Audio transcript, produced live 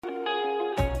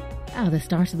The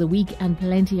start of the week and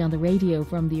plenty on the radio,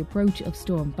 from the approach of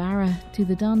Storm Barra to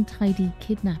the Don Tidy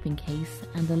kidnapping case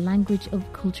and the language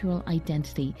of cultural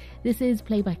identity. This is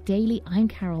Playback Daily. I'm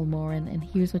Carol Moran, and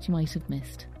here's what you might have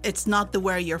missed. It's not the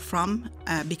where you're from,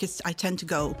 because I tend to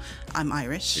go, I'm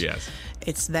Irish. Yes.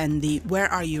 It's then the where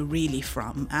are you really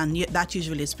from? And that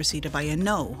usually is preceded by a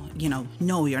no.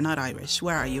 No, you're not Irish.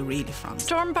 Where are you really from?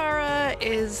 Storm Barra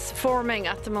is forming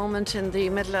at the moment in the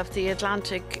middle of the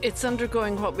Atlantic. It's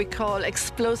undergoing what we call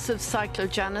explosive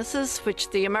cyclogenesis, which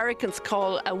the Americans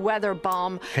call a weather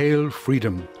bomb. Hail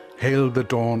freedom, hail the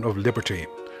dawn of liberty.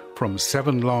 From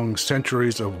 7 long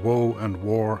centuries of woe and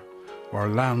war, our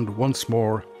land once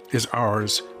more is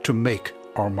ours to make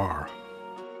or mar.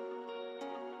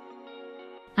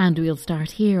 And we'll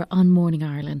start here on Morning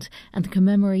Ireland and the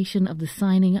commemoration of the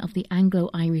signing of the Anglo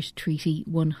Irish Treaty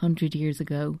 100 years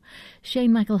ago.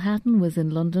 Shane McElhatton was in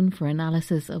London for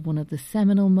analysis of one of the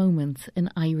seminal moments in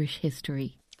Irish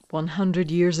history. 100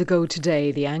 years ago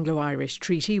today, the Anglo Irish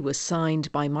Treaty was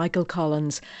signed by Michael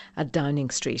Collins at Downing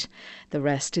Street. The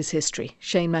rest is history.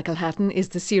 Shane McElhatton is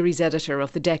the series editor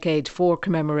of the Decade 4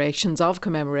 commemorations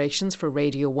for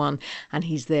Radio 1, and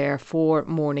he's there for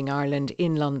Morning Ireland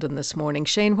in London this morning.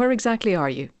 Shane, where exactly are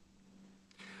you?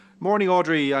 Morning,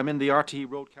 Audrey. I'm in the RTE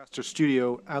Roadcaster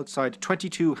studio outside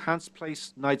 22 Hants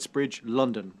Place, Knightsbridge,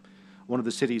 London, one of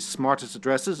the city's smartest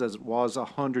addresses, as it was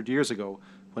 100 years ago,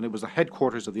 when it was the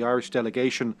headquarters of the Irish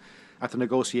delegation at the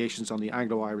negotiations on the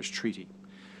Anglo Irish Treaty.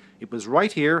 It was right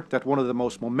here that one of the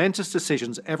most momentous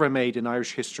decisions ever made in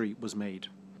Irish history was made.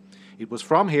 It was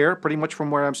from here, pretty much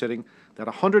from where I'm sitting, that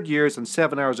 100 years and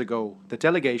 7 hours ago, the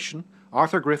delegation,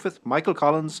 Arthur Griffith, Michael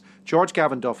Collins, George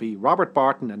Gavin Duffy, Robert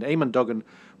Barton and Eamon Duggan,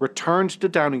 returned to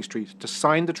Downing Street to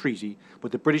sign the treaty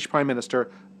with the British Prime Minister,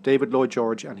 David Lloyd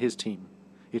George, and his team.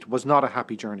 It was not a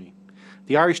happy journey.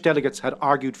 The Irish delegates had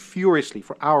argued furiously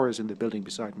for hours in the building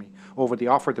beside me over the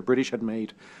offer the British had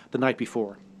made the night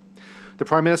before. The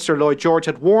Prime Minister, Lloyd George,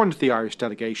 had warned the Irish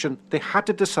delegation they had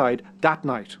to decide that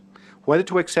night whether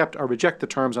to accept or reject the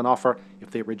terms on offer. If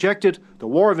they rejected, the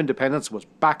War of Independence was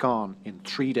back on in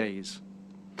 3 days.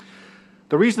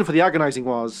 The reason for the agonising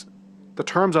was the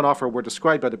terms on offer were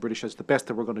described by the British as the best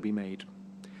that were going to be made.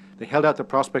 They held out the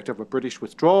prospect of a British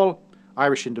withdrawal,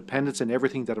 Irish independence in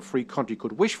everything that a free country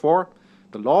could wish for,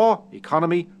 the law,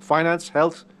 economy, finance,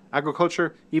 health,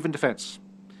 agriculture, even defence.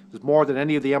 It was more than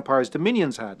any of the Empire's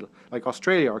dominions had, like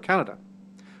Australia or Canada.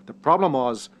 The problem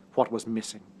was what was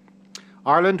missing.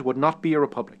 Ireland would not be a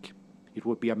republic. It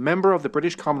would be a member of the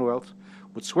British Commonwealth,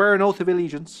 would swear an oath of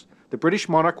allegiance, the British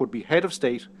monarch would be head of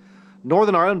state,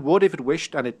 Northern Ireland would, if it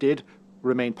wished, and it did,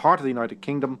 remain part of the United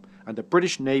Kingdom, and the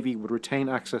British Navy would retain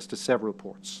access to several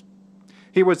ports.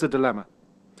 Here was the dilemma.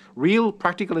 Real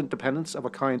practical independence of a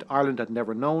kind Ireland had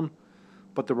never known,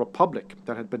 but the republic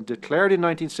that had been declared in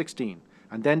 1916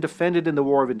 and then defended in the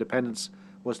War of Independence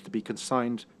was to be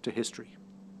consigned to history.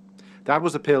 That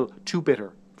was a pill too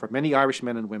bitter for many Irish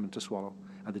men and women to swallow,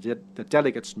 and the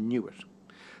delegates knew it.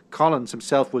 Collins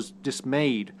himself was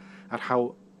dismayed at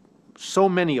how so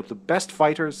many of the best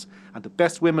fighters and the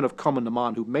best women of Cumann na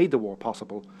mBan who made the war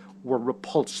possible were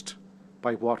repulsed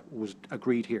by what was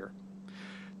agreed here.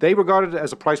 They regarded it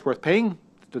as a price worth paying,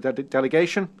 the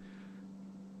delegation.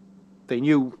 They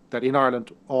knew that in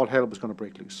Ireland all hell was going to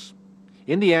break loose.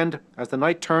 In the end, as the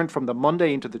night turned from the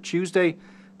Monday into the Tuesday,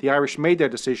 the Irish made their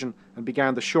decision and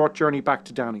began the short journey back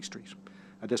to Downing Street,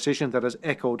 a decision that has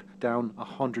echoed down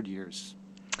 100 years.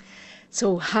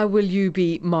 So how will you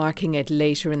be marking it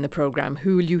later in the programme?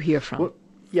 Who will you hear from? Well,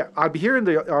 yeah, I'll be here in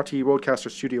the RTE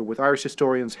Roadcaster studio with Irish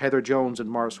historians Heather Jones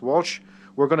and Maurice Walsh.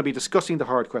 We're going to be discussing the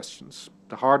hard questions.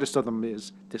 The hardest of them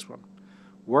is this one.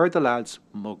 Were the lads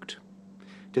mugged?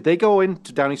 Did they go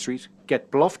into Downing Street,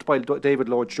 get bluffed by David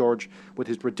Lloyd George with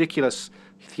his ridiculous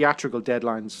theatrical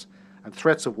deadlines and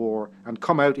threats of war, and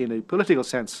come out in a political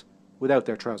sense without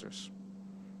their trousers?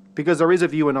 Because there is a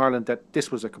view in Ireland that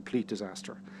this was a complete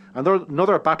disaster. And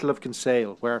another battle of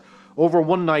Kinsale, where over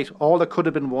one night all that could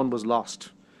have been won was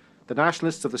lost. The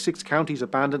nationalists of the 6 counties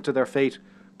abandoned to their fate,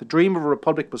 the dream of a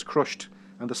republic was crushed,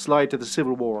 and the slide to the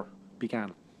Civil War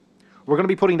began. We're going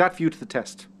to be putting that view to the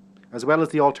test, as well as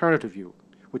the alternative view,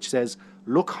 which says,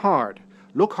 look hard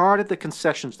at the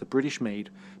concessions the British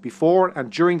made before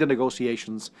and during the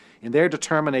negotiations in their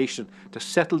determination to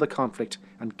settle the conflict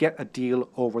and get a deal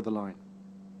over the line.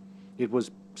 It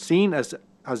was seen as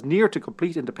near to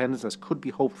complete independence as could be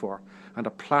hoped for, and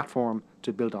a platform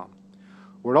to build on.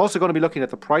 We're also going to be looking at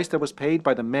the price that was paid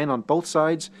by the men on both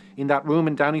sides in that room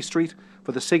in Downing Street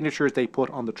for the signatures they put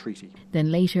on the treaty.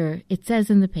 Then later, it says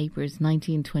in the papers,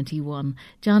 1921,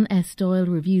 John S. Doyle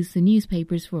reviews the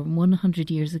newspapers from 100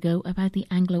 years ago about the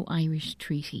Anglo Irish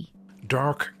Treaty.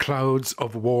 Dark clouds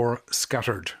of war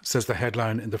scattered, says the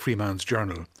headline in the Freeman's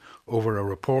Journal, over a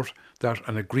report that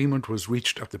an agreement was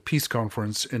reached at the peace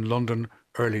conference in London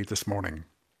early this morning.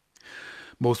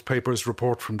 Most papers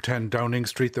report from 10 Downing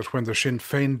Street that when the Sinn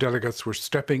Féin delegates were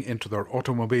stepping into their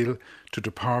automobile to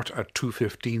depart at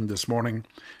 2:15 this morning,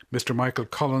 Mr. Michael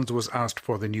Collins was asked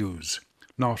for the news.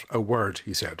 Not a word,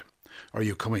 he said. Are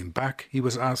you coming back? He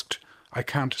was asked. I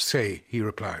can't say, he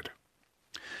replied.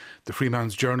 The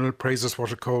Freeman's Journal praises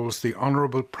what it calls the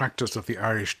honourable practice of the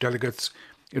Irish delegates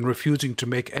in refusing to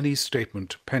make any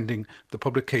statement pending the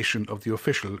publication of the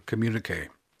official communiqué.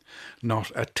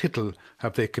 Not a tittle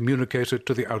have they communicated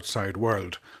to the outside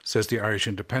world, says the Irish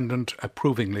Independent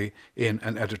approvingly in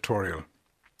an editorial.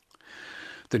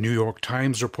 The New York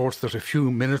Times reports that a few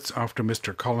minutes after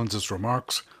Mr. Collins's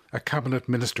remarks, a cabinet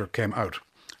minister came out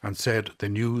and said the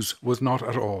news was not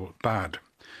at all bad.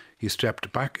 He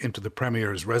stepped back into the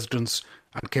Premier's residence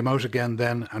and came out again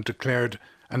then and declared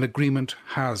an agreement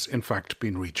has in fact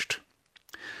been reached.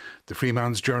 The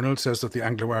Freeman's Journal says that the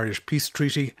Anglo-Irish Peace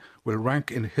Treaty will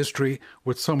rank in history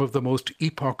with some of the most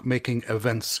epoch-making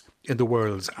events in the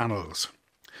world's annals.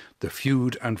 The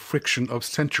feud and friction of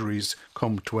centuries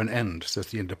come to an end, says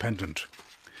the Independent.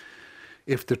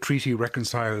 If the treaty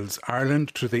reconciles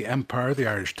Ireland to the empire, the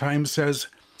Irish Times says,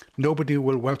 nobody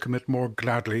will welcome it more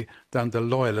gladly than the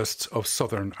loyalists of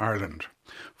Southern Ireland.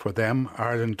 For them,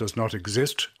 Ireland does not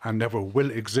exist and never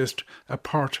will exist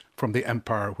apart from the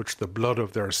empire which the blood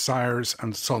of their sires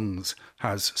and sons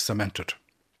has cemented.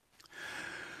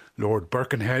 Lord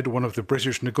Birkenhead, one of the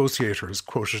British negotiators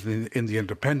quoted in The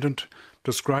Independent,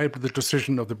 described the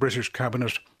decision of the British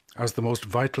Cabinet as the most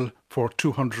vital for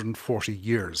 240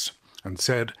 years and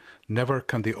said, never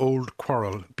can the old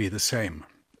quarrel be the same.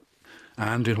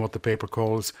 And in what the paper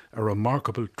calls a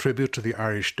remarkable tribute to the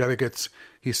Irish delegates,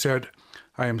 he said,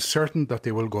 I am certain that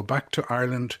they will go back to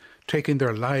Ireland, taking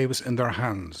their lives in their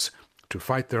hands, to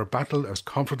fight their battle as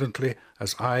confidently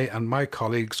as I and my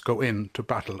colleagues go in to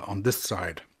battle on this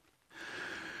side.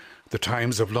 The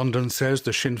Times of London says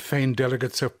the Sinn Féin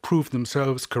delegates have proved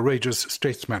themselves courageous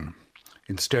statesmen.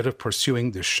 Instead of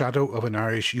pursuing the shadow of an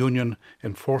Irish union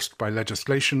enforced by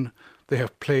legislation, they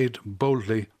have played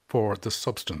boldly for the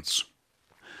substance.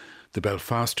 The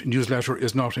Belfast newsletter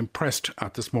is not impressed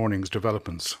at this morning's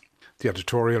developments. The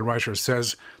editorial writer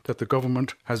says that the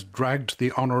government has dragged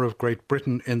the honour of Great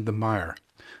Britain in the mire,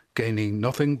 gaining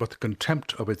nothing but the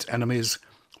contempt of its enemies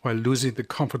while losing the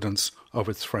confidence of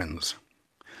its friends.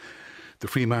 The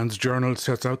Freeman's Journal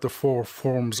sets out the 4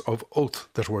 forms of oath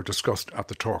that were discussed at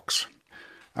the talks.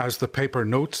 As the paper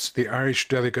notes, the Irish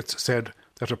delegates said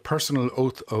that a personal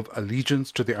oath of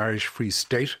allegiance to the Irish Free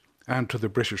State and to the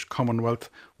British Commonwealth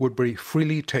would be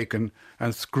freely taken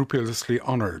and scrupulously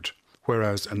honoured,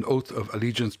 whereas an oath of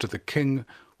allegiance to the King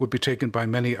would be taken by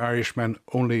many Irishmen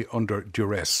only under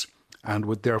duress and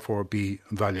would therefore be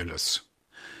valueless.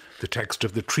 The text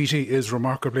of the treaty is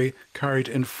remarkably carried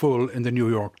in full in the New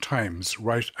York Times,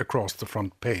 right across the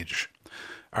front page.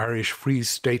 Irish Free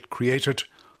State created,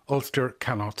 Ulster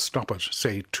cannot stop it,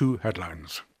 say 2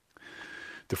 headlines.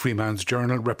 The Freeman's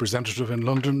Journal representative in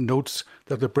London notes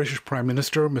that the British Prime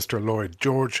Minister, Mr. Lloyd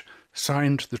George,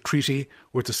 signed the treaty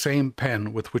with the same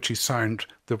pen with which he signed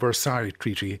the Versailles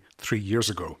Treaty 3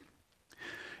 years ago.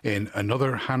 In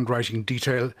another handwriting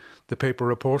detail, the paper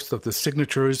reports that the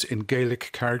signatures in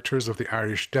Gaelic characters of the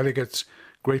Irish delegates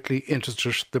greatly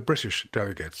interested the British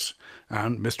delegates,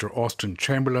 and Mr. Austin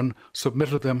Chamberlain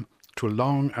submitted them to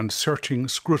long and searching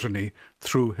scrutiny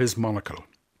through his monocle.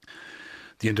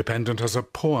 The Independent has a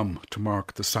poem to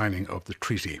mark the signing of the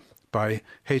treaty. By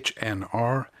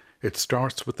H.N.R., it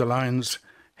starts with the lines,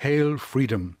 Hail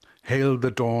freedom, hail the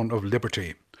dawn of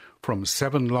liberty. From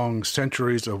 7 long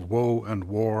centuries of woe and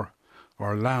war,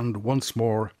 our land once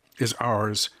more is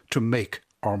ours to make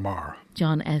or mar.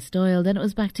 John S. Doyle. Then it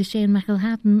was back to Shane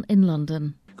McElhatton in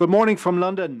London. Good morning from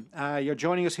London. You're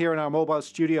joining us here in our mobile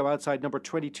studio outside number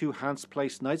 22 Hants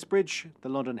Place, Knightsbridge, the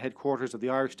London headquarters of the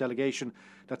Irish delegation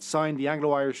that signed the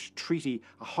Anglo Irish Treaty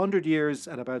 100 years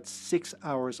and about 6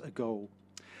 hours ago.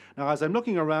 Now, as I'm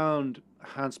looking around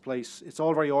Hants Place, it's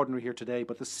all very ordinary here today,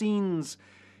 but the scenes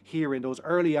here in those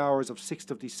early hours of 6th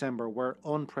of December were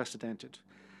unprecedented.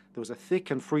 There was a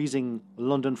thick and freezing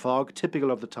London fog,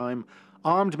 typical of the time,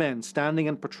 armed men standing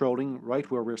and patrolling right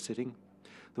where we're sitting.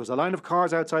 There was a line of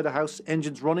cars outside the house,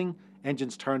 engines running,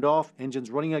 engines turned off,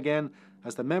 engines running again,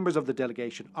 as the members of the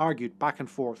delegation argued back and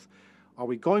forth Are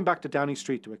we going back to Downing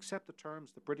Street to accept the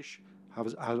terms the British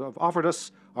have offered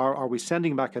us, or are we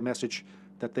sending back a message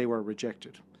that they were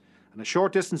rejected? And a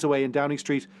short distance away in Downing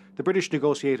Street, the British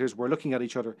negotiators were looking at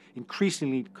each other,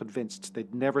 increasingly convinced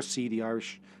they'd never see the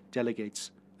Irish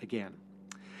delegates again.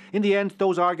 In the end,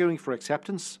 those arguing for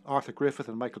acceptance, Arthur Griffith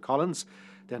and Michael Collins,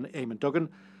 then Eamon Duggan,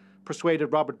 persuaded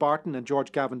Robert Barton and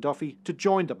George Gavin Duffy to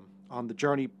join them on the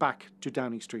journey back to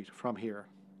Downing Street from here.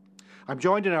 I'm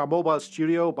joined in our mobile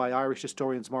studio by Irish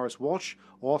historians Maurice Walsh,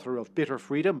 author of Bitter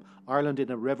Freedom, Ireland in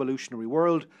a Revolutionary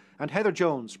World, and Heather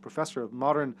Jones, Professor of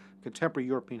Modern Contemporary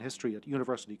European History at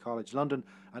University College London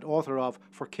and author of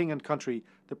For King and Country,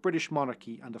 The British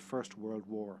Monarchy and the First World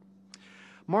War.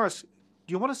 Maurice, do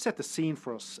you want to set the scene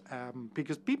for us?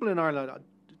 Because people in Ireland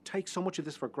take so much of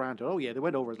this for granted. Oh yeah, they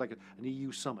went over as like an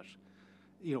EU summit,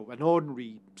 an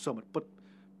ordinary summit. But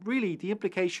really, the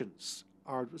implications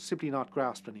are simply not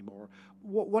grasped anymore.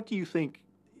 What do you think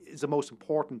is the most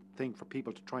important thing for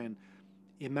people to try and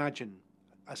imagine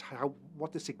as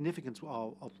what the significance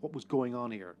of what was going on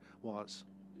here was?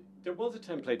 There was a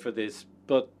template for this,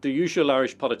 but the usual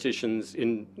Irish politicians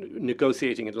in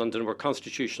negotiating in London were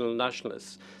constitutional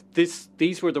nationalists.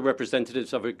 These were the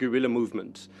representatives of a guerrilla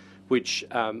movement which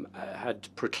had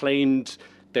proclaimed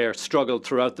their struggle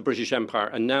throughout the British Empire,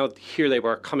 and now here they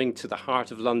were coming to the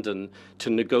heart of London to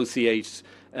negotiate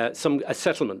a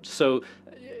settlement. So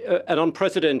an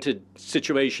unprecedented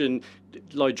situation.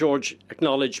 Lloyd George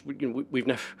acknowledged we've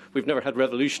never had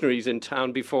revolutionaries in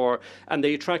town before, and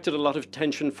they attracted a lot of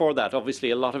attention for that.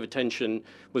 Obviously, a lot of attention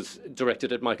was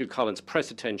directed at Michael Collins,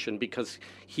 press attention, because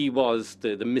he was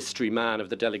the mystery man of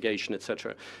the delegation,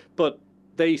 etc. But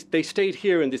they stayed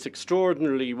here in this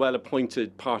extraordinarily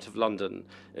well-appointed part of London.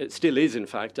 It still is, in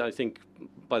fact. I think,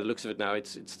 by the looks of it now,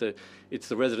 it's the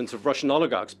residence of Russian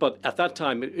oligarchs. But at that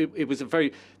time, it was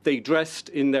they dressed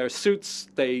in their suits.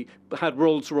 They had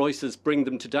Rolls Royces bring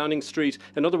them to Downing Street.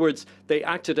 In other words, they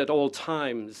acted at all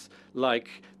times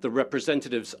like the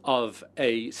representatives of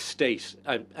a state,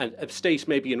 and a state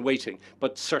maybe in waiting,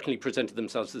 but certainly presented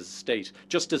themselves as a state,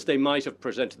 just as they might have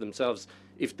presented themselves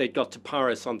if they got to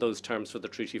Paris on those terms for the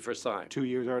Treaty of Versailles. 2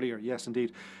 years earlier, yes,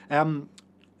 indeed.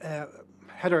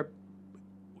 Heather,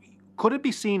 could it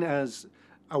be seen as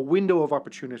a window of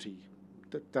opportunity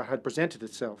that had presented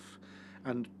itself?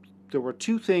 And there were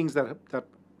two things that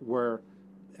were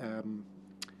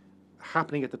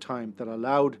happening at the time that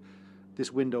allowed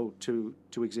this window to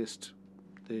exist.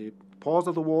 The pause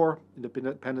of the war,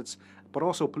 independence, but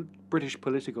also British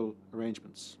political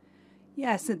arrangements.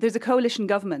 Yes, there's a coalition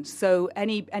government, so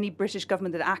any British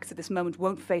government that acts at this moment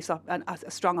won't face a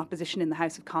strong opposition in the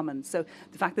House of Commons. So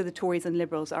the fact that the Tories and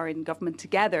Liberals are in government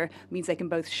together means they can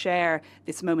both share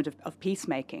this moment of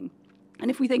peacemaking. And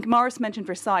if we think, Maurice mentioned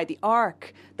Versailles, the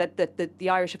arc that the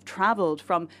Irish have travelled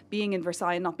from being in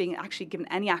Versailles and not being actually given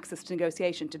any access to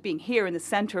negotiation to being here in the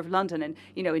centre of London and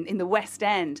in the West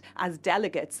End as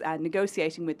delegates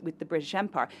negotiating with the British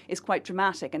Empire is quite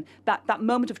dramatic. And that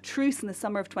moment of truce in the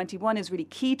summer of 21 is really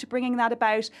key to bringing that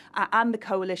about, and the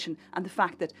coalition and the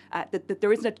fact that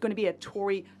there isn't going to be a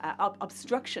Tory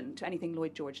obstruction to anything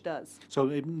Lloyd George does. So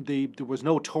there was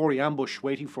no Tory ambush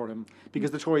waiting for him because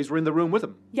the Tories were in the room with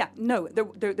him. Yeah, no.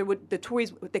 The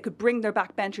Tories, they could bring their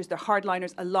backbenchers, their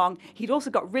hardliners along. He'd also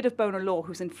got rid of Bonar Law,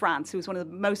 who's in France, who's one of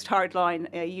the most hardline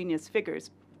unionist figures.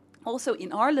 Also,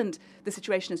 in Ireland, the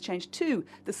situation has changed too.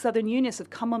 The Southern Unionists have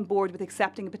come on board with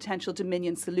accepting a potential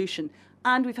Dominion solution.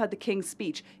 And we've had the King's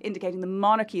speech indicating the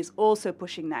monarchy is also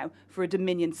pushing now for a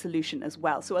Dominion solution as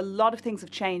well. So a lot of things have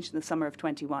changed in the summer of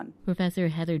 21. Professor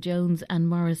Heather Jones and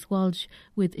Maurice Walsh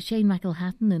with Shane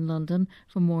McElhatton in London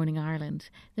from Morning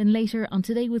Ireland. Then later on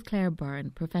Today with Claire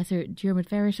Byrne, Professor Diarmaid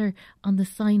Ferriter on the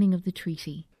signing of the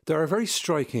treaty. There are very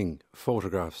striking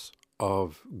photographs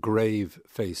of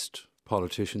grave-faced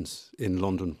politicians in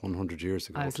London 100 years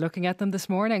ago. I was looking at them this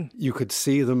morning. You could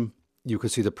see them. You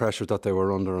could see the pressure that they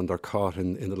were under and they're caught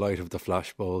in the light of the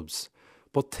flashbulbs.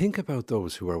 But think about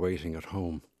those who are waiting at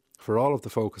home. For all of the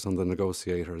focus on the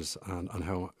negotiators and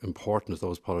how important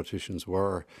those politicians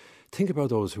were, think about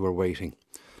those who are waiting.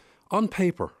 On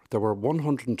paper, there were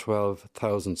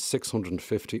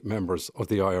 112,650 members of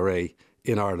the IRA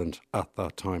in Ireland at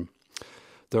that time.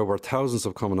 There were thousands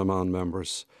of Common Man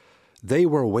members. They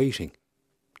were waiting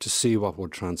to see what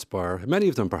would transpire. Many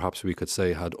of them, perhaps we could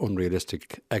say, had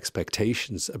unrealistic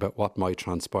expectations about what might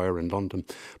transpire in London.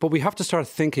 But we have to start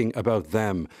thinking about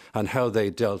them and how they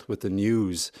dealt with the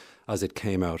news as it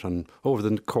came out. And over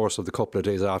the course of the couple of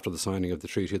days after the signing of the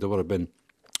treaty, there would have been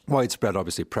widespread,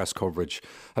 obviously, press coverage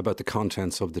about the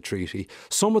contents of the treaty.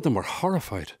 Some of them were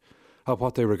horrified at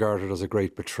what they regarded as a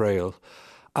great betrayal.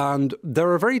 And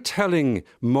there are very telling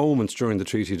moments during the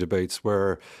treaty debates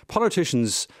where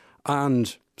politicians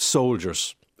and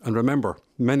soldiers, and remember,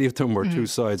 many of them were two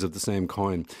sides of the same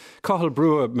coin. Cathal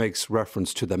Brugha makes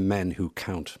reference to the men who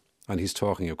count. And he's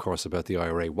talking, of course, about the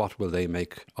IRA. What will they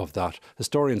make of that?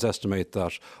 Historians estimate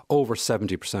that over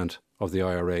 70% of the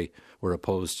IRA were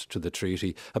opposed to the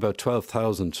treaty. About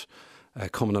 12,000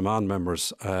 Cumann na mBan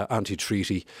members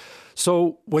anti-treaty.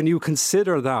 So when you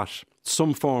consider that,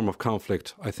 some form of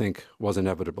conflict, I think, was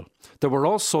inevitable. There were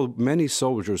also many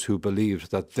soldiers who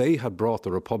believed that they had brought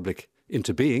the Republic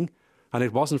into being, and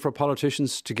it wasn't for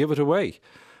politicians to give it away.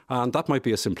 And that might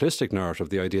be a simplistic narrative,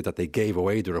 the idea that they gave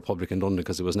away the Republic in London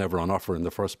because it was never on offer in the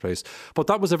first place. But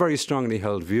that was a very strongly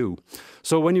held view.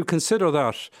 So when you consider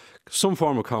that, some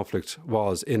form of conflict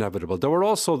was inevitable. There were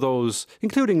also those,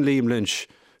 including Liam Lynch,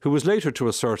 who was later to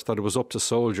assert that it was up to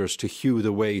soldiers to hew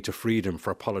the way to freedom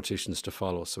for politicians to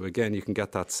follow. So again, you can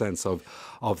get that sense of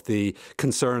the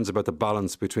concerns about the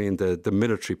balance between the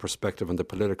military perspective and the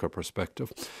political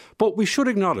perspective. But we should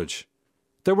acknowledge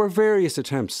there were various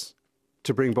attempts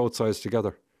to bring both sides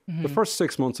together. The first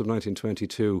 6 months of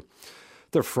 1922,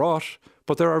 they're fraught,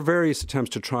 but there are various attempts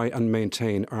to try and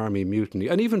maintain army mutiny.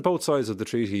 And even both sides of the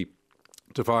treaty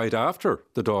divide after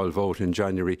the Dáil vote in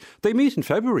January. They meet in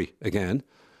February again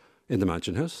in the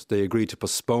Mansion House. They agreed to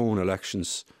postpone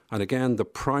elections. And again, the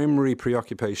primary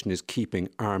preoccupation is keeping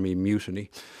army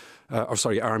mutiny.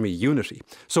 Army unity.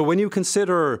 So when you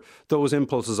consider those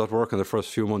impulses at work in the first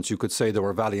few months, you could say there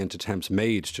were valiant attempts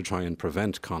made to try and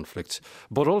prevent conflict.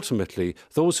 But ultimately,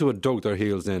 those who had dug their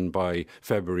heels in by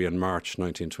February and March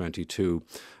 1922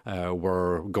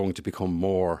 were going to become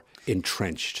more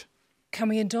entrenched. Can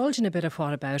we indulge in a bit of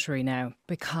whataboutery now?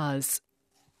 Because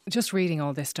just reading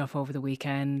all this stuff over the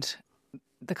weekend,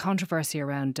 the controversy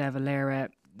around De Valera,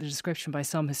 the description by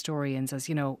some historians as,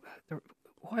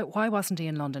 why wasn't he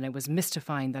in London? It was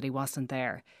mystifying that he wasn't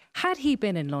there. Had he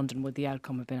been in London, would the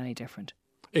outcome have been any different?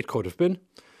 It could have been.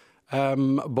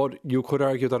 But you could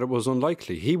argue that it was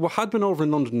unlikely. He had been over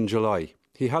in London in July.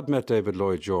 He had met David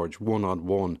Lloyd George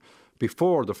one-on-one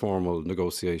before the formal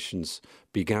negotiations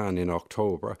began in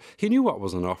October. He knew what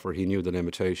was on offer. He knew the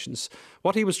limitations.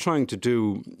 What he was trying to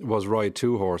do was ride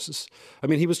two horses. I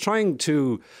mean, he was trying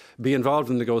to be involved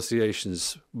in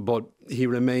negotiations, but he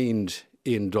remained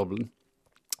in Dublin.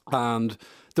 And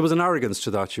there was an arrogance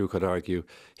to that, you could argue.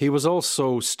 He was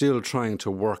also still trying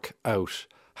to work out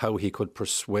how he could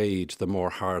persuade the more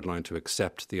hardline to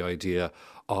accept the idea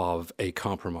of a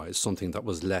compromise, something that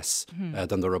was less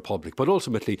than the Republic. But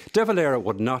ultimately, De Valera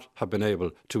would not have been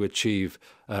able to achieve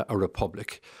a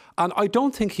Republic. And I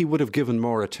don't think he would have given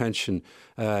more attention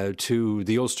to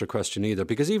the Ulster question either,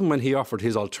 because even when he offered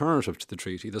his alternative to the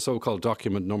treaty, the so-called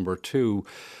document number 2,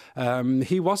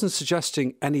 he wasn't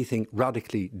suggesting anything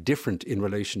radically different in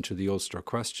relation to the Ulster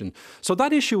question. So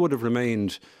that issue would have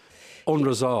remained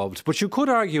unresolved. But you could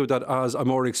argue that as a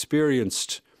more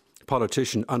experienced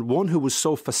politician and one who was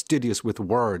so fastidious with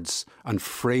words and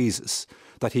phrases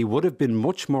that he would have been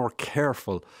much more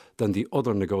careful than the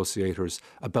other negotiators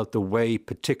about the way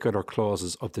particular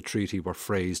clauses of the treaty were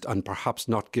phrased and perhaps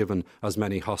not given as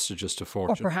many hostages to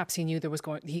fortune. Or perhaps he knew there was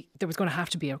going to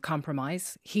have to be a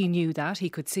compromise. He knew that. He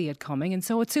could see it coming, and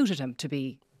so it suited him to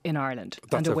be in Ireland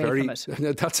and away from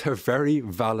it. That's a very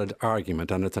valid argument,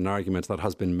 and it's an argument that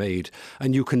has been made.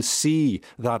 And you can see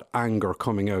that anger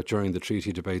coming out during the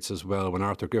treaty debates as well, when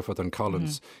Arthur Griffith and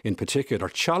Collins in particular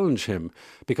challenge him,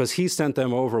 because he sent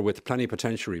them over with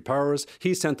plenipotentiary powers.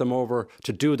 He sent them over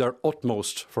to do their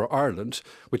utmost for Ireland,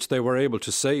 which they were able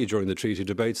to say during the treaty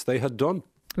debates they had done.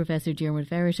 Professor Diarmuid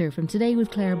Ferriter from Today with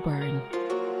Claire Byrne.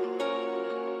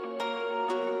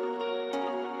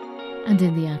 And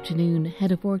in the afternoon,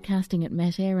 Head of Forecasting at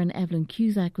Met Éireann, Evelyn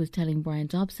Cusack, was telling Brian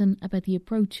Dobson about the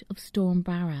approach of Storm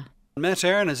Barra. Met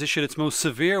Éireann has issued its most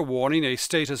severe warning, a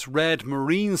status red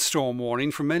marine storm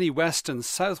warning for many west and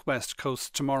southwest coasts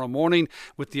tomorrow morning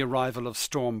with the arrival of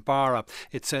Storm Barra.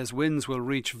 It says winds will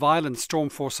reach violent storm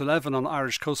force 11 on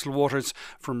Irish coastal waters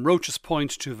from Roche's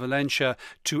Point to Valentia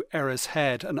to Erris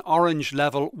Head. An orange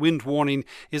level wind warning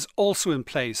is also in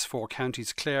place for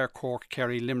counties Clare, Cork,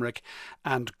 Kerry, Limerick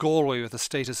and Galway, with a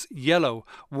status yellow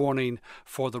warning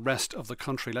for the rest of the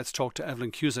country. Let's talk to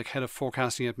Evelyn Cusack, Head of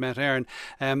Forecasting at Met Éireann.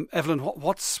 Evelyn,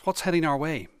 what's heading our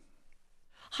way?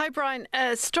 Hi, Brian.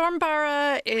 Storm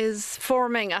Barra is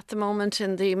forming at the moment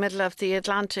in the middle of the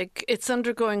Atlantic. It's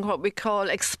undergoing what we call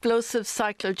explosive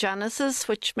cyclogenesis,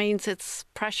 which means its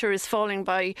pressure is falling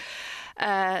by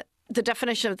the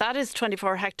definition of that is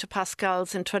 24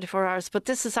 hectopascals in 24 hours, but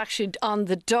this is actually on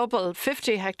the double,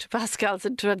 50 hectopascals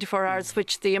in 24 hours,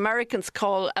 which the Americans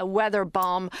call a weather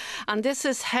bomb. And this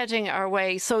is heading our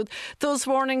way. So those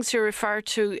warnings you refer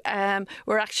to,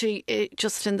 we're actually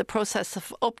just in the process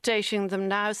of updating them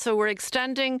now. So we're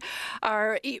extending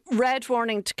our red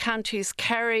warning to counties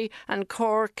Kerry and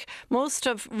Cork,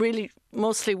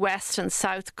 mostly West and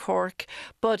South Cork,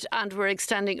 and we're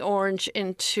extending orange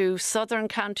into southern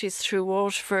counties through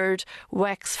Waterford,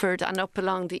 Wexford and up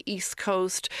along the east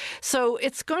coast. So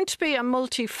it's going to be a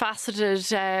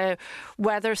multifaceted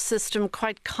weather system,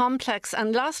 quite complex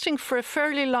and lasting for a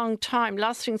fairly long time,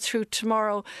 lasting through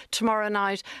tomorrow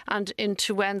night and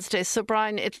into Wednesday. So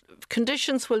Brian,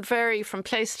 conditions will vary from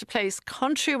place to place.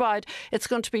 Countrywide, it's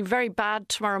going to be very bad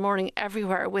tomorrow morning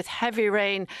everywhere with heavy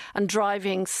rain and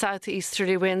driving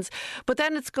southeasterly winds. But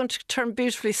then it's going to turn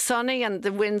beautifully sunny and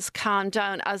the winds calm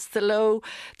down as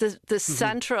the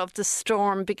centre of the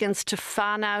storm begins to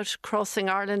fan out crossing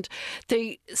Ireland.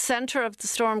 The centre of the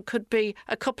storm could be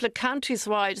a couple of counties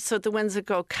wide, so the winds would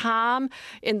go calm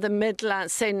in the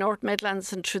Midlands, say North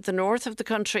Midlands and through the north of the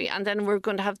country, and then we're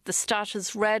going to have the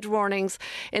status red warnings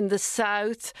in the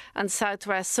south and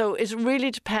southwest. So it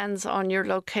really depends on your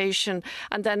location.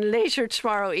 And then later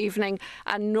tomorrow evening,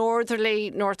 a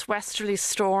northwesterly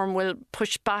storm will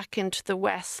push back into the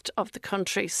west of the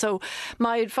country. So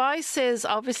my advice is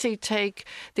obviously take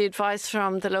the advice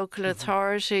from the local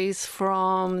authorities,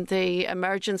 from the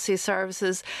emergency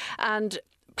services, and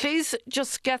please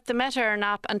just get the Met-Éireann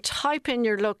app and type in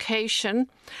your location,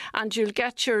 and you'll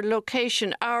get your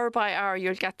location hour by hour.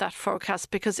 You'll get that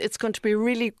forecast because it's going to be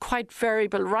really quite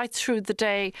variable right through the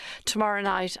day, tomorrow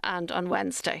night and on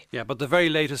Wednesday. Yeah, but the very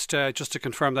latest, just to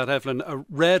confirm that, Evelyn, a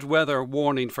red weather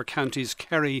warning for counties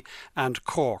Kerry and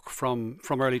Cork from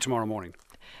early tomorrow morning.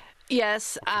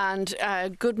 Yes, and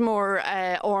Goodmore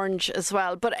orange as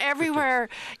well. But everywhere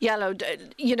yellow,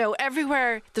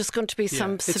 everywhere there's going to be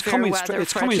some severe weather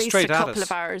for at least a couple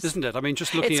of hours. Isn't it? I mean,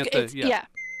 just looking at the...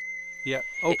 Yeah.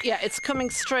 Okay. Yeah, it's coming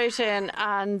straight in,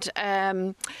 and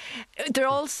there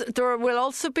will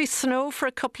also be snow for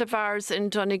a couple of hours in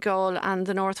Donegal and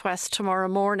the northwest tomorrow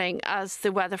morning as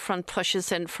the weather front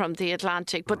pushes in from the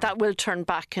Atlantic. But that will turn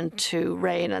back into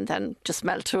rain and then just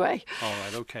melt away. All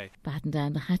right, okay. Batten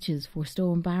down the hatches for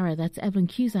Storm Barra. That's Evelyn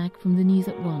Cusack from the News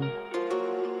at 1.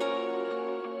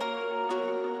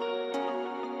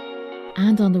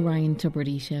 And on the Ryan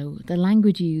Tubridy Show, the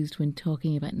language used when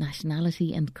talking about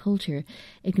nationality and culture,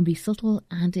 it can be subtle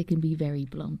and it can be very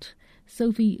blunt.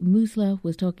 Sophie Musla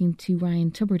was talking to Ryan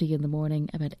Tubridy in the morning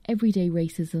about everyday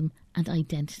racism and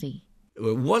identity.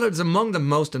 What is among the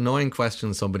most annoying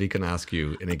questions somebody can ask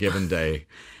you in a given day?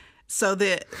 So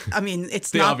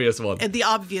it's the obvious one. The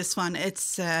obvious one.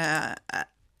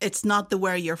 It's not the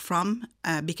where you're from,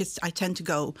 because I tend to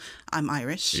go, I'm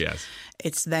Irish. Yes.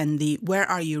 It's then the where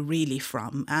are you really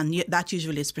from? And that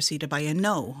usually is preceded by a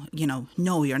no.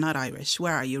 No, you're not Irish.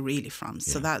 Where are you really from?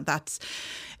 So that's...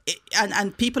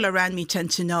 And people around me tend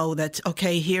to know that,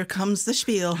 okay, here comes the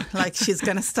spiel, like she's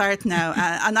going to start now.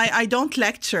 And I don't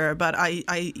lecture, but I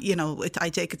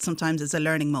take it sometimes as a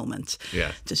learning moment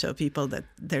to show people that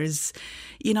there's,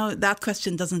 that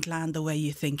question doesn't land the way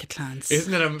you think it lands.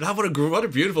 Isn't it? What a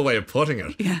beautiful way of putting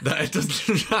it. Yeah. That it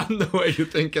doesn't land the way you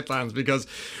think it lands because,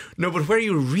 but where are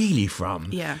you really from?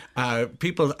 Yeah.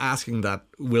 People asking that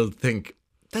will think,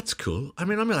 that's cool. I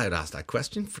mean, I'm allowed to ask that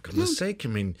question, for goodness sake. I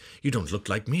mean, you don't look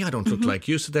like me, I don't look like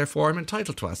you, so therefore I'm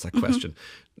entitled to ask that question.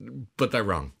 But they're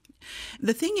wrong.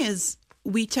 The thing is,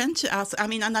 we tend to ask,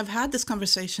 and I've had this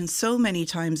conversation so many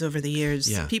times over the years.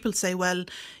 Yeah. People say, well,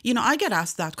 I get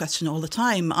asked that question all the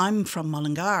time. I'm from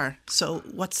Mullingar, so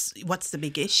what's the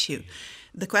big issue?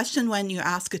 The question when you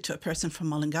ask it to a person from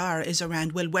Mullingar is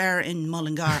around, well, where in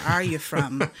Mullingar are you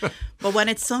from? But when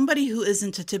it's somebody who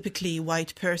isn't a typically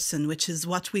white person, which is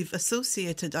what we've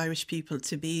associated Irish people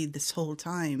to be this whole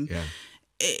time,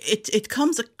 it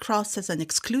comes across as an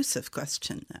exclusive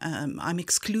question. I'm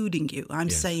excluding you. I'm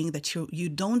saying that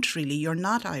you're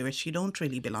not Irish. You don't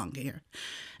really belong here.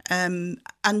 And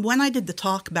when I did the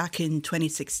talk back in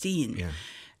 2016,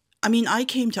 I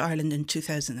came to Ireland in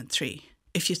 2003.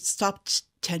 If you stopped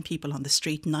 10 people on the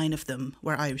street, 9 of them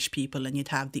were Irish people, and you'd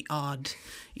have the odd,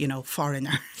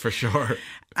 foreigner. For sure.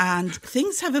 And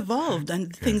things have evolved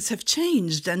and things have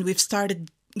changed, and we've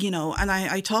started, and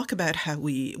I talk about how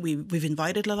we've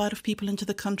invited a lot of people into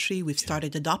the country. We've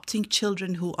started adopting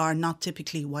children who are not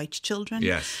typically white children.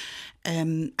 Yes.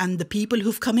 And the people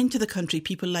who've come into the country,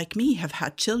 people like me, have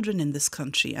had children in this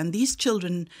country, and these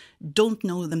children don't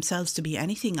know themselves to be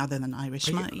anything other than Irish.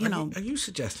 Are you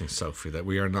suggesting, Sophie, that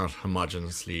we are not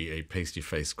homogeneously a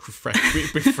pasty-faced,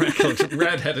 freckled,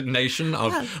 red-headed nation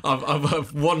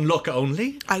of one look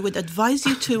only? I would advise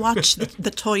you to watch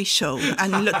the toy show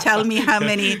and tell me how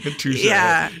many.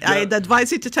 I'd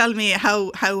advise you to tell me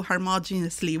how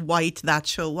homogeneously white that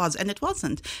show was, and it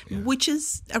wasn't, which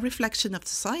is a reflection of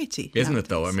society. Isn't it,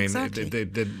 though? I mean, exactly.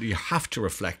 you have to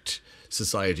reflect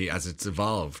society as it's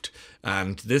evolved.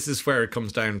 And this is where it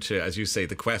comes down to, as you say,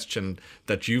 the question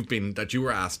that you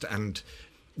were asked. And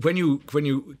when you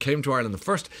came to Ireland the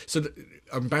first,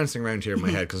 I'm bouncing around here in my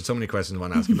head because there's so many questions I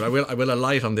want to ask you, but I will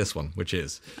alight on this one, which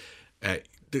is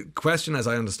the question, as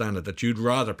I understand it, that you'd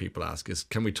rather people ask is,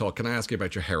 can I ask you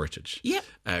about your heritage? Yeah.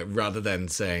 Rather than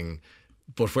saying,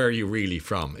 but where are you really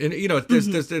from? There's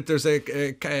a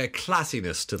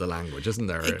classiness to the language, isn't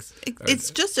there?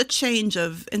 It's just a change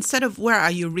of, instead of where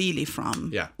are you really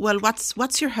from? Yeah. Well,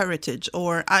 what's your heritage?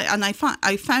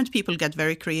 I found people get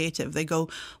very creative. They go,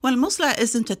 well, Musla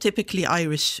isn't a typically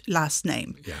Irish last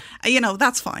name. Yeah.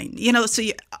 That's fine. So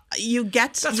you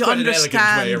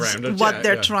understand what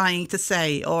they're trying to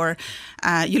say, or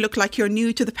you look like you're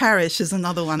new to the parish is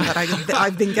another one that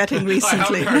I've been getting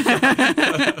recently.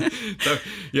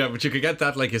 But you could get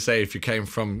that, like you say, if you came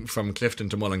from Clifton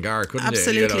to Mullingar, couldn't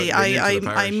Absolutely. you?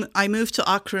 Absolutely. I moved to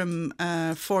Aughrim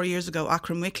 4 years ago,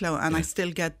 Aughrim Wicklow, and I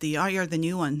still get you're the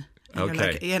new one. And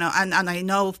okay. And I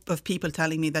know of people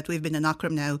telling me that we've been in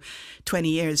Aughrim now 20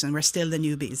 years and we're still the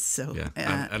newbies. So,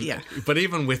 But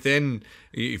even within,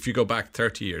 if you go back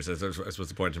 30 years, I suppose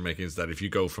the point I'm making is that if you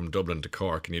go from Dublin to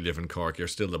Cork and you live in Cork, you're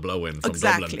still the blow-in from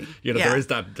Dublin. There is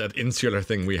that insular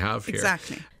thing we have here.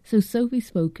 Exactly. So Sophie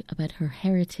spoke about her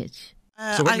heritage.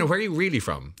 Where are you really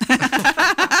from?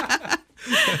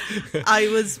 I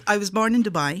was born in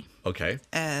Dubai. Okay.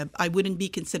 I wouldn't be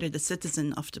considered a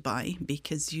citizen of Dubai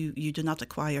because you do not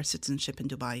acquire citizenship in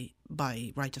Dubai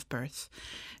by right of birth.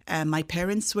 My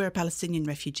parents were Palestinian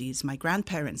refugees. My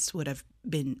grandparents would have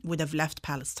left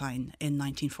Palestine in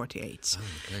 1948. Oh,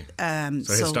 okay.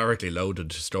 So historically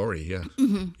loaded story, yeah.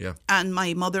 Mm-hmm. Yeah. And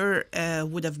my mother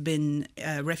would have been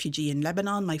a refugee in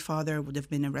Lebanon. My father would have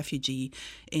been a refugee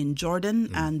in Jordan,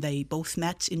 and they both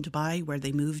met in Dubai, where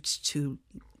they moved to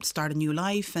start a new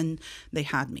life, and they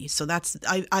had me. So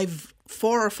I've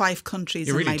 4 or 5 countries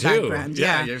in my background.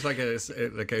 Yeah, it's like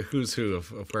a who's who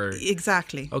of where.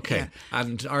 Exactly. Okay, yeah.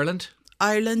 And Ireland?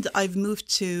 Ireland, I've moved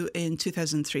to in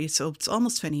 2003, so it's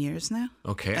almost 20 years now.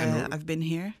 Okay, I've been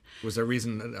here. Was there a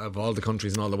reason of all the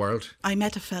countries in all the world? I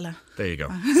met a fella. There you go.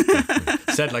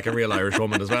 Said like a real Irish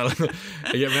woman as well.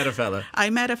 You met a fella. I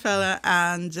met a fella,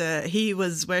 and he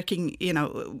was working.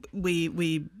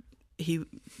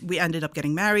 We ended up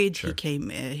getting married. Sure.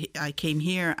 I came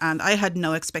here, and I had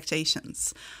no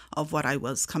expectations of what I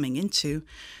was coming into,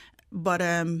 but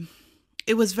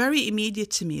it was very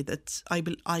immediate to me that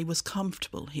I was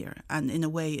comfortable here, and in a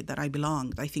way that I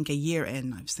belonged. I think a year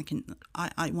in, I was thinking,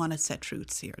 I want to set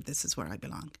roots here. This is where I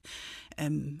belong.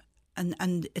 And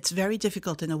it's very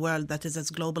difficult in a world that is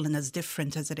as global and as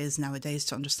different as it is nowadays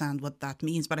to understand what that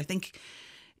means. But I think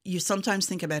you sometimes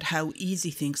think about how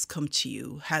easy things come to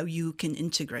you, how you can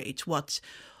integrate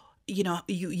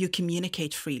you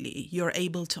communicate freely. You're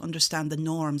able to understand the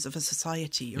norms of a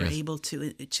society. You're able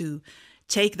to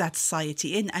take that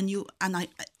society in, and I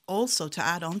also, to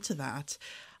add on to that,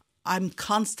 I'm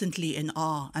constantly in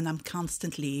awe and I'm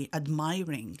constantly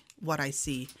admiring what I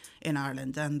see in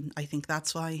Ireland, and I think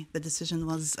that's why the decision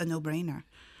was a no-brainer.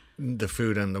 The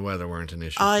food and the weather weren't an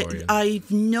issue for you?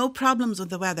 I've no problems with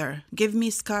the weather. Give me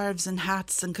scarves and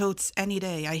hats and coats any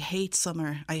day. I hate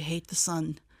summer. I hate the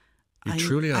sun. You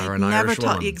truly are an Irish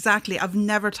woman. Exactly. I've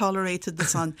never tolerated the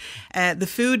sun. The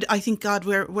food, I think, God,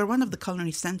 we're one of the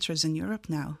culinary centres in Europe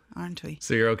now, aren't we?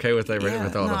 So you're okay with all of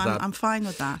that? I'm fine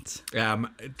with that.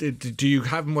 Do you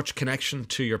have much connection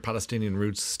to your Palestinian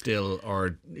roots still,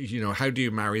 or how do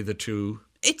you marry the two?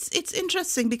 It's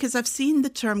interesting because I've seen the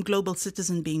term global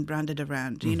citizen being branded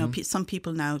around. Mm-hmm. Some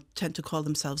people now tend to call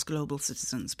themselves global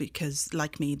citizens because,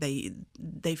 like me,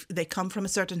 they come from a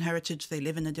certain heritage, they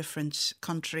live in a different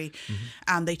country,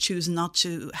 and they choose not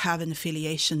to have an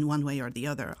affiliation one way or the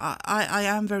other. I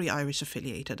am very Irish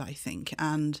affiliated, I think,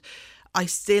 and I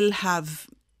still have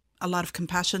a lot of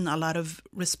compassion, a lot of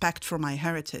respect for my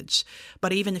heritage.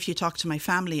 But even if you talk to my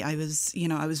family, I was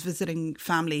visiting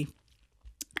family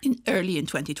early in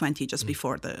 2020, just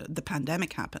before the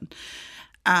pandemic happened.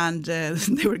 and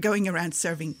they were going around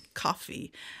serving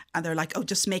coffee. And they're like, oh,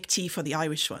 just make tea for the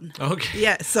Irish one. Okay.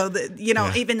 Yeah. So,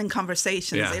 even in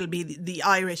conversations, it'll be the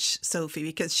Irish Sophie,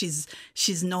 because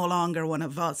she's no longer one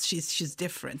of us. She's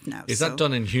different now. Is that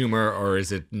done in humour, or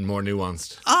is it more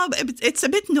nuanced? It's a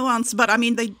bit nuanced, but I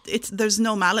mean, there's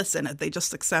no malice in it. They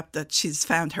just accept that she's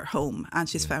found her home and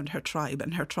she's found her tribe,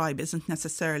 and her tribe isn't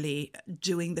necessarily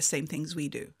doing the same things we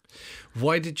do.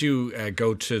 Why did you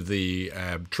go to the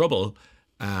trouble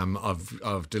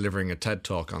of delivering a TED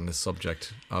talk on this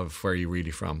subject of where you're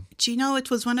really from? Do you know, it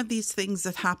was one of these things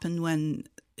that happen when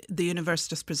the universe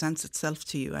just presents itself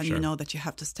to you, and you know that you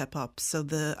have to step up. So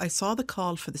I saw the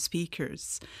call for the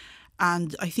speakers,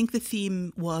 and I think the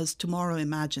theme was Tomorrow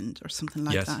Imagined or something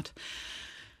like that.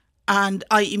 And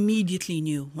I immediately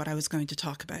knew what I was going to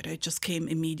talk about. It just came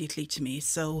immediately to me.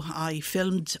 So I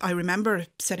remember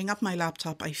setting up my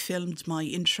laptop, I filmed my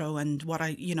intro and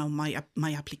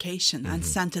my application and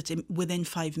sent it within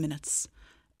 5 minutes.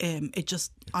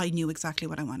 I knew exactly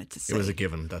what I wanted to say. It was a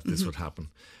given that this would happen.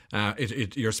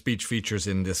 Your speech features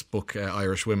in this book,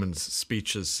 Irish Women's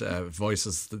Speeches,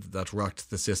 Voices that Rocked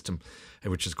the System,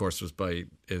 which of course is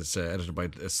edited by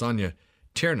Sonia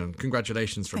Tiernan.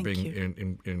 Congratulations for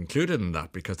being included in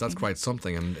that, because that's quite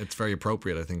something, and it's very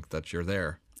appropriate, I think, that you're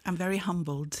there. I'm very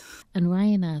humbled. And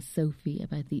Ryan asked Sophie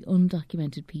about the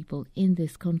undocumented people in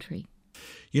this country.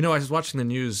 You know, I was watching the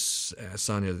news,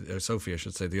 Sophie, I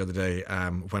should say, the other day,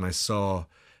 when I saw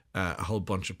a whole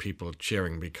bunch of people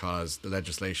cheering because the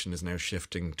legislation is now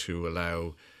shifting to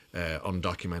allow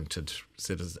undocumented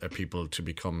people to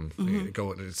become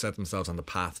set themselves on the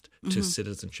path to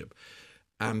citizenship.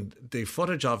 And the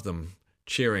footage of them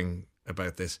cheering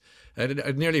about this,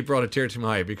 it nearly brought a tear to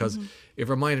my eye, because it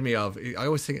reminded me of, I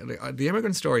always think, the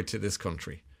immigrant story to this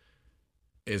country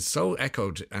is so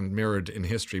echoed and mirrored in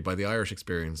history by the Irish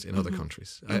experience in other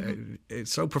countries.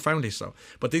 It's so profoundly so.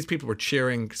 But these people were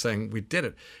cheering, saying, we did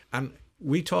it. And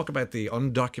we talk about the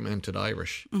undocumented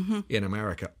Irish in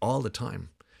America all the time.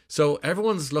 So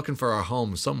everyone's looking for a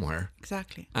home somewhere.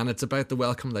 Exactly. And it's about the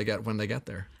welcome they get when they get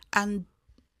there. And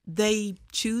they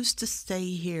choose to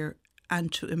stay here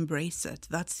and to embrace it.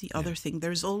 That's the other thing.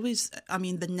 There's always,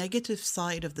 the negative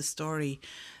side of the story,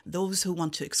 those who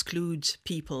want to exclude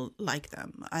people like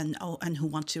them and who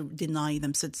want to deny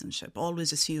them citizenship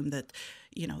always assume that,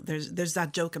 there's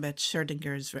that joke about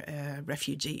Schrodinger's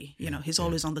refugee. He's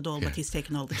always on the dole, but he's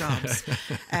taking all the jobs.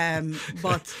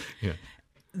 But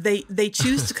they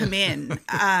choose to come in,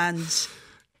 and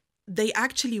they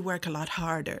actually work a lot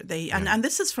harder. And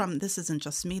this isn't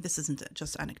just me, this isn't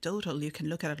just anecdotal. You can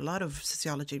look at a lot of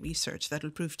sociology research that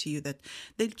will prove to you that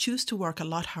they'll choose to work a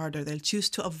lot harder. They'll choose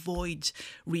to avoid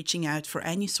reaching out for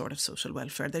any sort of social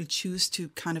welfare. They'll choose to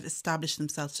kind of establish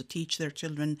themselves, to teach their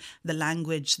children the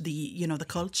language, the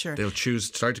culture. They'll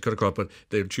choose, sorry to cut across, but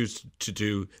they'll choose to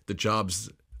do the jobs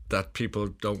that people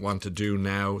don't want to do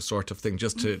now, sort of thing,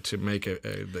 just to make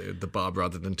the bob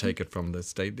rather than take it from the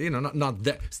state. Not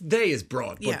they is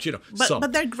broad, but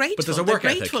but they're grateful. But there's a work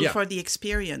they're grateful ethic, for the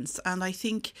experience, and I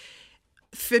think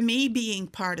for me, being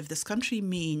part of this country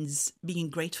means being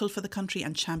grateful for the country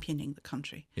and championing the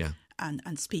country. Yeah,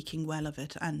 and speaking well of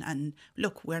it. And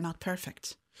look, we're not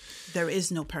perfect. There is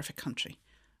no perfect country.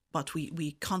 But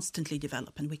we constantly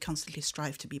develop and we constantly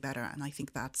strive to be better. And I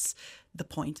think that's the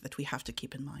point that we have to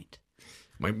keep in mind.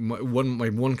 My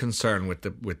one concern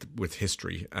with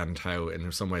history and how in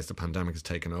some ways the pandemic has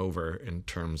taken over in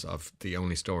terms of the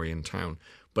only story in town.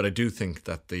 But I do think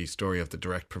that the story of the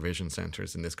direct provision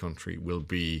centres in this country will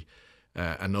be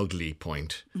an ugly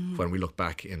point when we look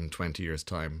back in 20 years'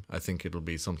 time. I think it'll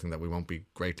be something that we won't be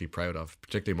greatly proud of,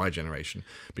 particularly my generation,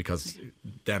 because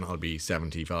then I'll be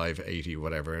 75, 80,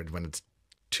 whatever, when it's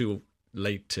too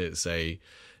late to say,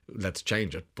 let's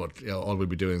change it. But all we'll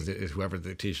be doing is whoever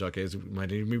the Taoiseach is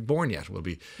might even be born yet, will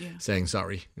be saying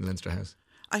sorry in Leinster House.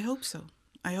 I hope so,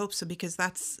 because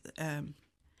that's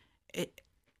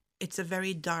it's a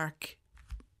very dark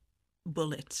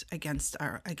bullet against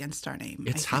our name.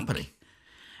 It's happening.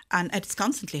 And it's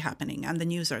constantly happening, and the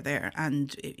news are there,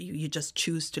 and you just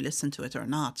choose to listen to it or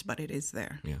not, but it is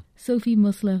there. Yeah. Sophie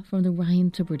Musla from the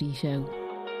Ryan Tubridy Show.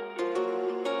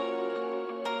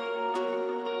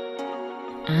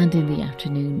 And in the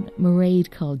afternoon, Mairead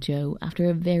called Joe after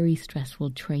a very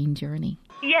stressful train journey.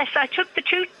 Yes, I took the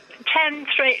 2:10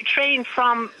 train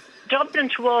from Dublin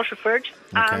to Waterford,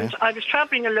 and I was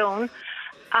travelling alone,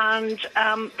 and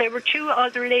there were two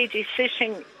other ladies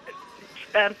sitting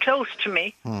close to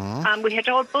me, and we had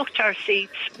all booked our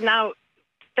seats. Now,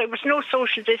 there was no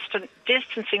social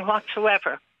distancing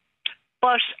whatsoever,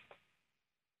 but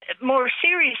more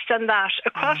serious than that,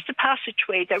 across the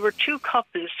passageway there were two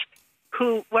couples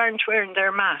who weren't wearing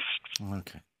their masks.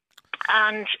 Okay.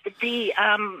 And the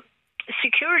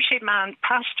security man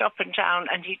passed up and down,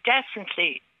 and he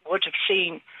definitely would have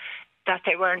seen that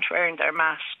they weren't wearing their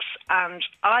masks. And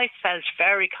I felt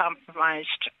very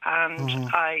compromised, and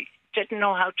I didn't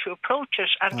know how to approach it.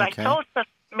 And I thought that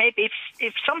maybe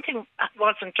if something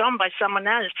wasn't done by someone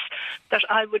else, that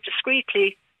I would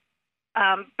discreetly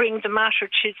bring the matter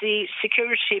to the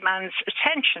security man's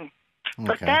attention.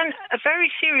 But then a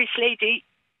very serious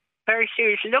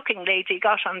looking lady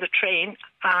got on the train,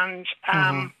 and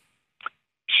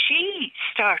she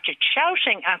started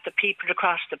shouting at the people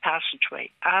across the passageway,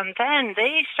 and then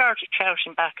they started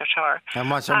shouting back at her.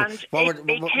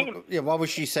 What was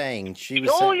she saying? She was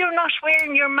you're not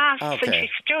wearing your masks. Okay. And she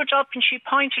stood up and she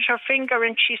pointed her finger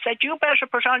and she said, "You better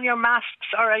put on your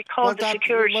masks or I call the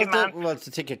security man." It's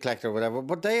the ticket collector or whatever,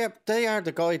 but they are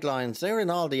the guidelines. They're in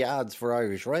all the ads for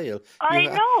Irish Rail. I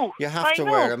know. You have to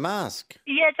wear a mask.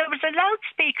 Yeah, there was a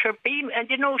loudspeaker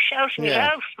shouting it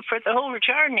out for the whole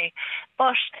journey.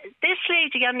 But this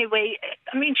lady, anyway,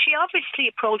 I mean, she obviously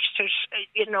approached us,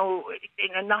 in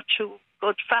a not too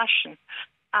good fashion.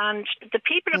 And the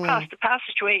people across the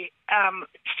passageway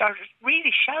started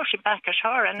really shouting back at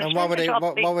her. And what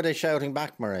were they shouting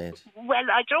back, Mairead?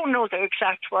 Well, I don't know their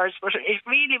exact words, but it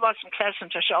really wasn't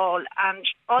pleasant at all. And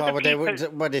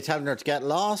were they telling her to get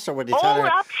lost, or were they telling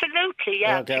her? Oh, absolutely,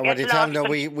 yeah. Okay, were they telling her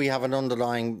we have an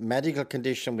underlying medical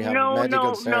condition? We have a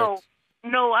medical cert?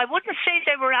 No, I wouldn't say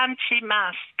they were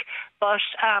anti-mask, but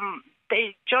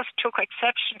they just took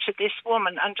exception to this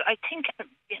woman, and I think,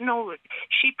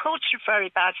 she approached her very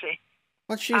badly.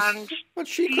 She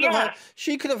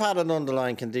could have had an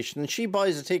underlying condition, and she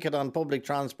buys a ticket on public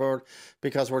transport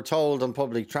because we're told on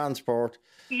public transport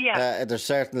there's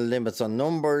certain limits on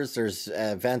numbers, there's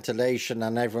ventilation,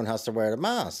 and everyone has to wear a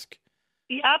mask.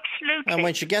 Yeah, absolutely. And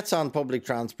when she gets on public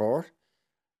transport,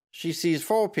 she sees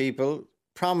 4 people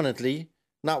prominently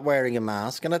not wearing a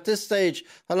mask. And at this stage,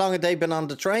 how long have they been on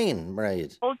the train,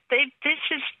 Mairead? Oh,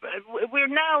 we're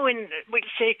now in, we'll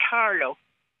say, Carlow.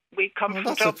 We come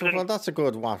from Dublin. That's a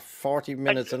good, 40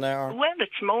 minutes an hour? Well,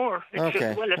 it's more. It's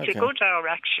a good hour,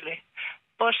 actually.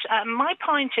 But my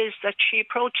point is that she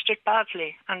approached it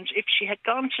badly. And if she had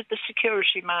gone to the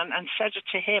security man and said it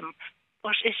to him,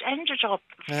 but it ended up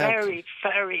very,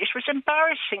 it was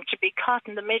embarrassing to be caught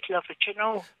in the middle of it,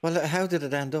 Well, how did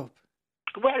it end up?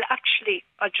 Well, actually,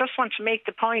 I just want to make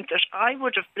the point that I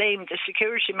would have blamed the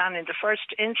security man in the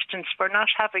first instance for not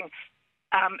having,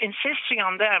 insisting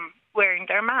on them wearing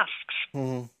their masks.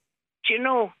 Mm-hmm. Do you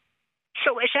know?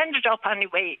 So it ended up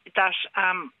anyway that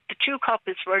the 2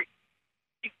 couples were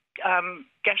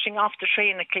getting off the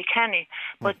train at Kilkenny,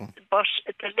 but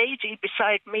the lady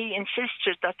beside me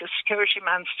insisted that the security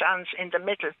man stands in the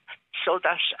middle so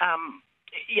that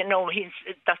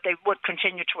that they would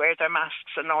continue to wear their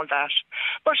masks and all that.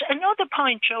 But another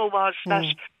point, Joe, was that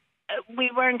we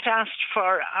weren't asked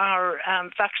for our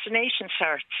vaccination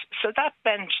certs. So that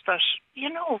meant that,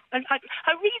 and I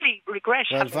really regret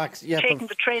taking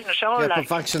the train at all. Yeah, but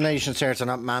vaccination certs are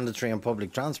not mandatory on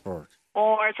public transport.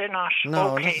 Or they're not.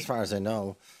 No, not as far as I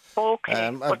know.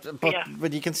 Okay.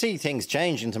 But you can see things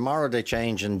changing. Tomorrow they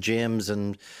change in gyms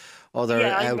and other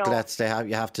outlets. They have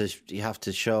you have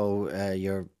to show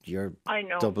your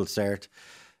double cert.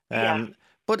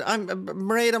 But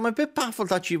Mairead, I'm a bit baffled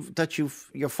that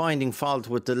you're finding fault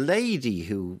with the lady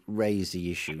who raised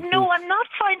the issue. No, I'm not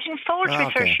finding fault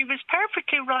with her. She was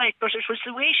perfectly right, but it was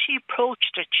the way she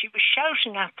approached it. She was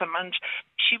shouting at them, and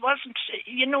she wasn't.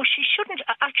 She shouldn't.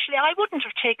 Actually, I wouldn't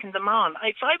have taken them on.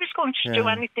 If I was going to do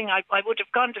anything, I would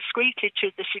have gone discreetly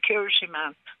to the security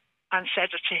man and said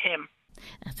it to him.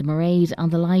 That's Mairead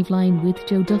on the live line with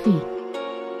Joe Duffy.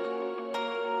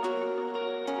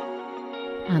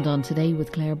 And on Today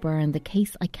with Claire Byrne, the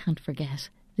case I can't forget.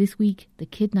 This week, the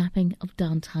kidnapping of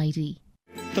Don Tidy.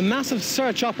 The massive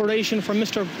search operation for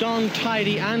Mr. Don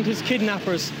Tidy and his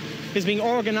kidnappers is being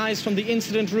organised from the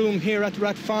incident room here at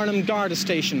Rathfarnham Garda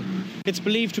Station. It's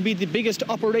believed to be the biggest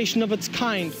operation of its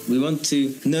kind. We want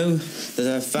to know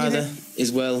that our father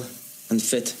is well and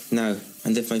fit now.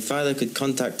 And if my father could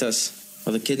contact us,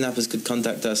 or the kidnappers could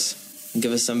contact us, and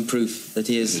give us some proof that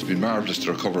he is... It's been marvellous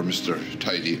to recover Mr.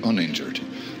 Tidy uninjured,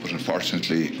 but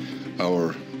unfortunately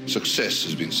our success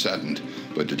has been saddened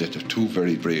by the death of 2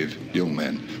 very brave young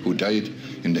men who died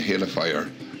in the hail of fire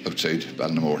outside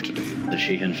Ballinamore today. The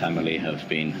Sheehan family have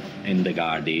been in the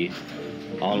Gardaí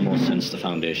almost since the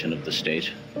foundation of the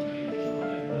state.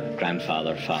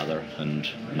 Grandfather, father, and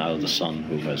now the son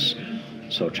who has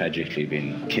so tragically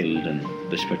been killed in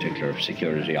this particular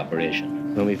security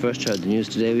operation. When we first heard the news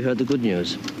today, we heard the good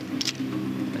news.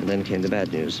 And then came the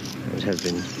bad news. It has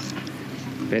been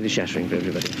very shattering for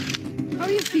everybody. How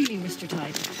are you feeling, Mr.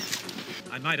 Tidy?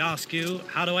 I might ask you,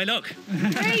 how do I look?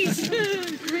 Great!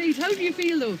 Great. How do you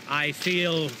feel, though? I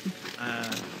feel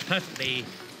perfectly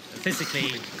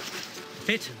physically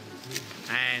fit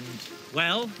and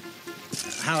well.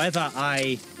 However,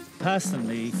 I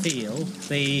personally feel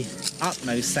the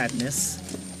utmost sadness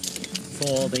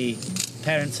for the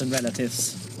parents and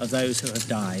relatives of those who have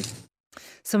died.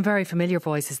 Some very familiar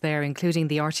voices there, including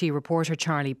the RT reporter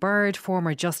Charlie Bird,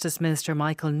 former Justice Minister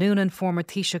Michael Noonan, former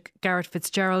Taoiseach Garrett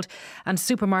Fitzgerald and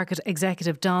supermarket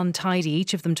executive Don Tidy,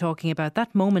 each of them talking about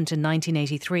that moment in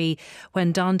 1983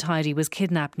 when Don Tidy was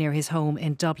kidnapped near his home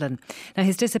in Dublin. Now,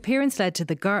 his disappearance led to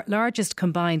the largest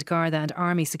combined Garda and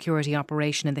Army security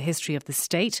operation in the history of the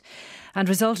state and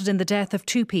resulted in the death of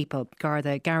two people,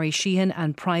 Garda Gary Sheehan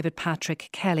and Private Patrick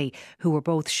Kelly, who were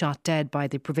both shot dead by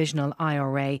the Provisional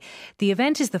IRA. The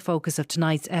event is the focus of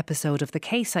tonight's episode of The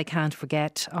Case I Can't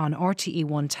Forget on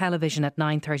RTE1 television at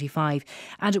 9:35,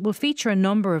 and it will feature a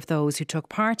number of those who took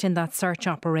part in that search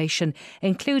operation,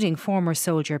 including former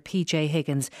soldier PJ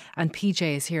Higgins. And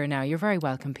PJ is here now. You're very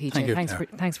welcome, PJ. Thank you,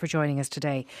 thanks for joining us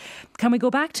today. Can we go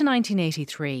back to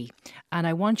 1983? And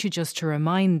I want you just to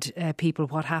remind people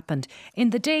what happened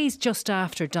in the days just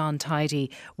after Don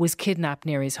Tidy was kidnapped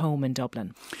near his home in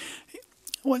Dublin.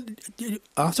 Well,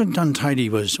 after Don Tidy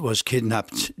was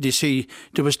kidnapped, you see,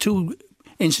 there was two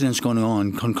incidents going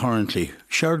on concurrently.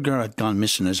 Shergar had gone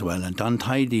missing as well, and Don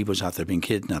Tidy was after being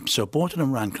kidnapped. So both of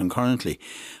them ran concurrently.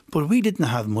 But we didn't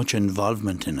have much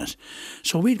involvement in it.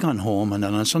 So we'd gone home, and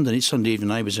then on Sunday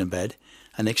evening I was in bed,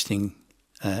 and next thing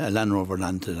a Land Rover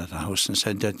landed at the house and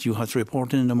said that you have to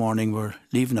report in the morning, we're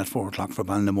leaving at 4 o'clock for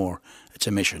Ballinamore. It's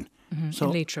a mission. So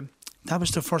in Leitrim. That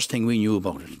was the first thing we knew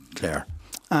about it, Claire.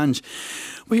 And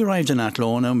we arrived in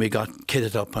Athlone and we got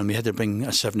kitted up, and we had to bring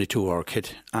a 72-hour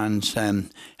kit and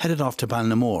headed off to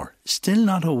Ballinamore, still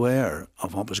not aware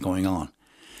of what was going on.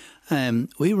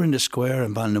 We were in the square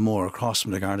in Ballinamore across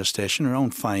from the Garda station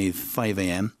around 5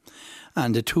 a.m.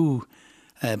 and the two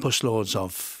busloads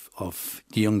of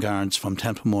the young guards from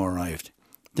Templemore arrived.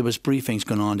 There was briefings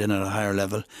going on then at a higher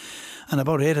level, and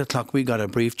about 8 o'clock we got a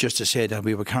brief just to say that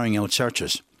we were carrying out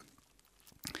searches.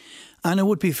 And it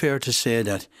would be fair to say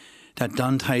that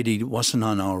Don Tidy wasn't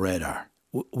on our radar.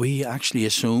 We actually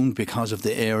assumed, because of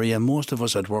the area, most of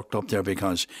us had worked up there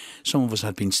because some of us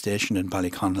had been stationed in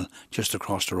Ballyconnell just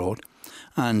across the road.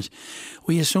 And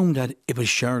we assumed that it was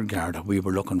Shergar that we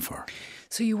were looking for.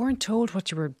 So you weren't told what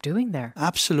you were doing there?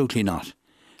 Absolutely not.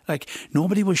 Like,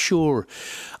 nobody was sure.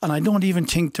 And I don't even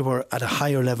think they were at a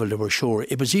higher level they were sure.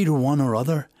 It was either one or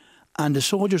other. And the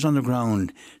soldiers on the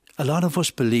ground, a lot of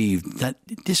us believed that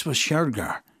this was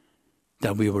Shergar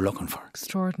that we were looking for.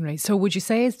 Extraordinary. So would you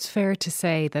say it's fair to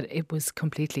say that it was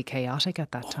completely chaotic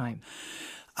at that time?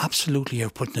 Absolutely, you're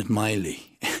putting it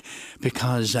mildly.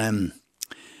 Because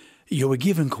you were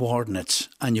given coordinates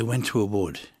and you went to a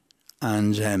wood.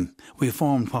 And we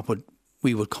formed what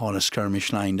we would call a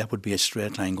skirmish line. That would be a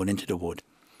straight line going into the wood.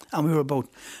 And we were about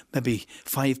maybe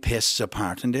 5 paces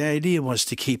apart. And the idea was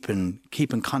to keep in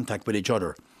contact with each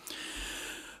other.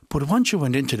 But once you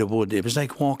went into the wood, it was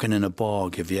like walking in a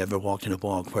bog, if you ever walked in a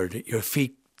bog, where your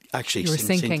feet actually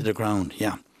sink into the ground.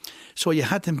 Yeah. So you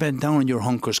had to bend down on your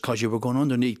hunkers because you were going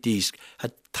underneath these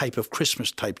type of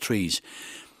Christmas-type trees.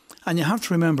 And you have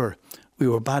to remember, we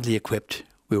were badly equipped,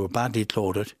 we were badly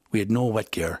clothed, we had no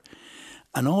wet gear,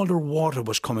 and all the water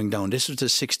was coming down. This was the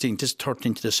 16th, this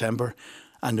 13th of December,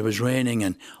 and it was raining,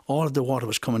 and all of the water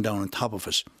was coming down on top of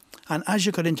us. And as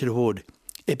you got into the wood,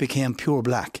 it became pure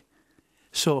black.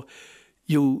 So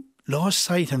you lost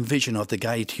sight and vision of the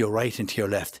guy to your right and to your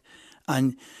left.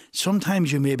 And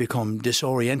sometimes you may become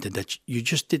disoriented that you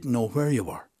just didn't know where you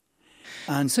were.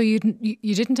 And so you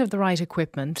didn't have the right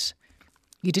equipment.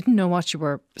 You didn't know what you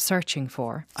were searching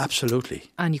for. Absolutely.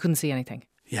 And you couldn't see anything.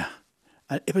 Yeah.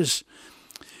 It was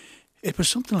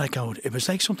something like it was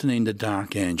like something in the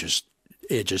dark ages.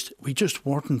 We just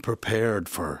weren't prepared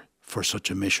for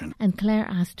such a mission. And Claire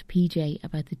asked PJ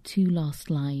about the 2 lost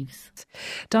lives.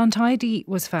 Don Tidy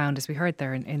was found, as we heard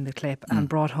there in the clip, and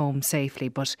brought home safely,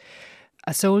 but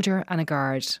a soldier and a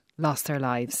guard lost their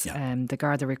lives. Yeah. The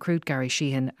guard, the recruit Gary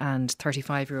Sheehan, and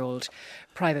 35-year-old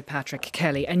Private Patrick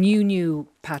Kelly. And you knew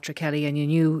Patrick Kelly and you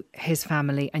knew his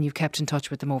family and you've kept in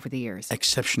touch with them over the years.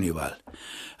 Exceptionally well.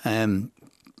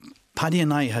 Paddy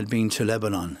and I had been to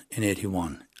Lebanon in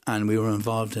 81 and we were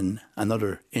involved in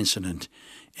another incident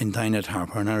in Dinah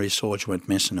Harbour. An Irish soldier went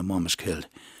missing and one was killed.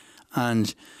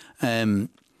 And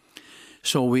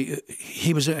so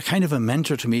he was a kind of a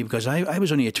mentor to me because I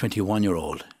was only a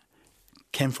 21-year-old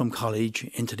came from college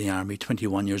into the army,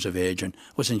 21 years of age, and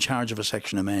was in charge of a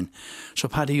section of men. So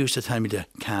Paddy used to tell me to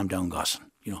calm down,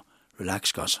 Gosson,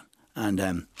 relax, Gosson.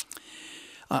 And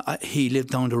he lived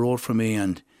down the road from me,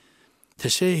 and to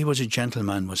say he was a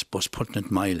gentleman was putting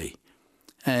it mildly.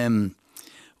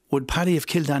 Would Paddy have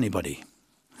killed anybody?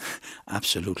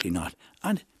 Absolutely not.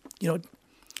 And,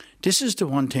 this is the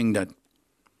one thing that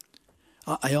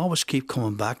I always keep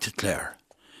coming back to, Claire.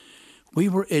 We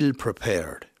were ill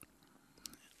prepared.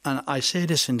 And I say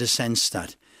this in the sense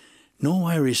that no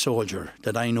Irish soldier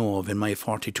that I know of in my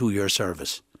 42-year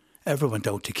service ever went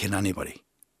out to kill anybody.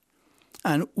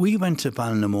 And we went to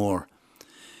Ballinamore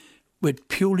with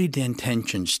purely the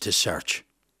intentions to search.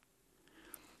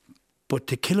 But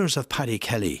the killers of Paddy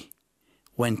Kelly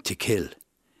went to kill.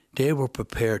 They were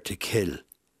prepared to kill.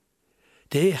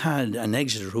 They had an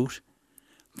exit route.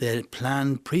 They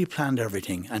pre-planned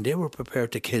everything, and they were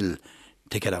prepared to kill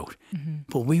to get out. Mm-hmm.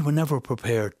 But we were never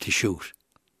prepared to shoot.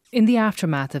 In the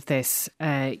aftermath of this,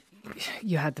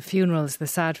 you had the funerals, the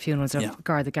sad funerals of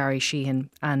Garda Gary Sheehan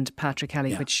and Patrick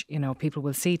Kelly, which, people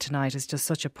will see tonight as just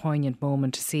such a poignant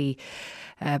moment to see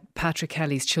Patrick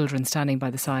Kelly's children standing by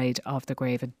the side of the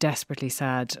grave, a desperately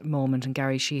sad moment, and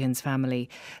Gary Sheehan's family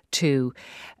too.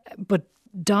 But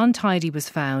Don Tidy was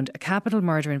found, a capital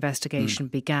murder investigation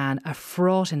began, a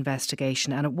fraught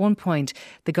investigation, and at one point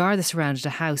the Garda surrounded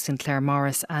a house in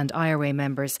Claremorris and IRA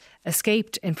members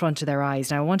escaped in front of their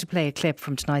eyes. Now I want to play a clip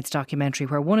from tonight's documentary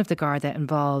where one of the Garda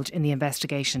involved in the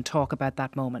investigation talk about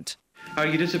that moment. Are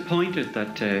you disappointed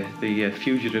that the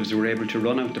fugitives were able to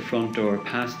run out the front door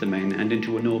past the men and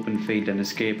into an open field and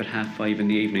escape at 5:30 in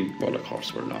the evening? Well, of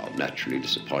course, we're now naturally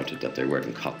disappointed that they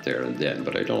weren't caught there and then,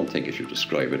 but I don't think you should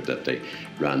describe it that they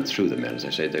ran through the men. As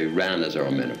I say, they ran as our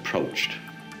men approached.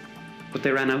 But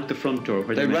they ran out the front door?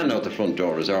 They ran out the front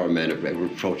door as our men were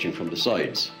approaching from the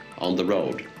sides, on the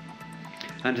road.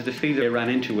 And the field they ran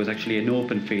into was actually an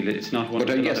open field, it's not one of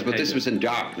the yes, but this was in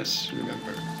darkness,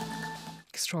 remember.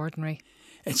 Extraordinary.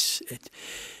 It's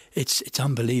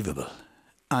unbelievable.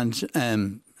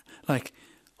 And,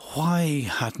 why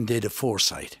hadn't they the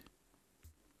foresight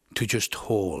to just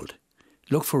hold,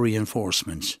 look for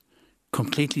reinforcements,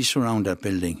 completely surround that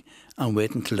building and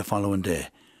wait until the following day?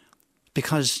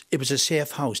 Because it was a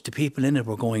safe house. The people in it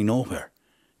were going nowhere.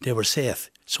 They were safe,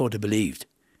 so they believed.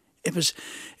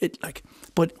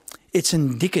 But it's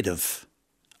indicative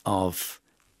of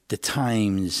the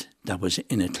times that was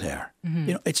in it, Claire.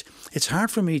 Mm-hmm. It's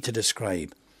hard for me to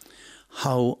describe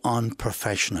how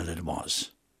unprofessional it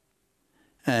was,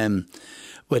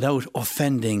 without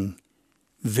offending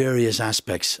various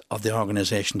aspects of the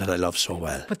organisation that I love so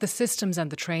well. But the systems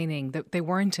and the training, they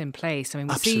weren't in place.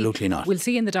 Absolutely not. We'll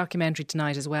see in the documentary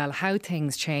tonight as well how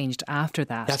things changed after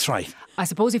that. That's right. I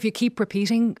suppose if you keep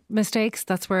repeating mistakes,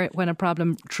 that's when a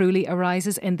problem truly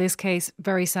arises. In this case,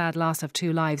 very sad loss of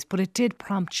 2 lives, but it did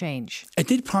prompt change. It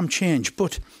did prompt change,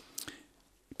 but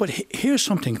here's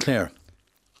something, Claire.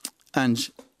 And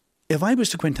if I was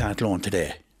to go into Athlone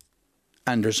today,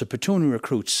 and there's a platoon of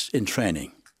recruits in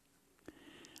training,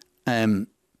 and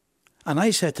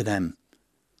I said to them,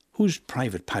 who's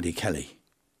Private Paddy Kelly?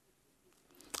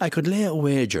 I could lay a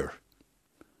wager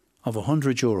of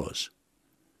 €100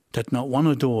 that not one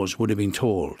of those would have been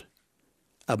told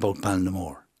about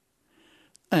Ballinamore.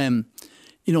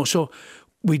 So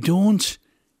we don't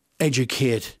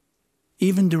educate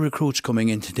even the recruits coming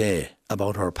in today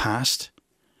about our past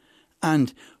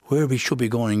and where we should be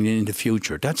going in the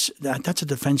future. That's a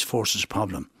Defence Forces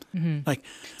problem. Mm-hmm.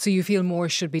 So you feel more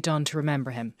should be done to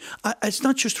remember him? It's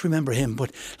not just to remember him,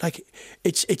 but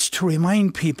it's to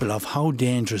remind people of how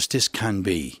dangerous this can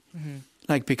be.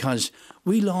 Mm-hmm. Because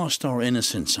we lost our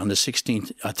innocence on the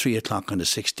 16th at 3 o'clock on the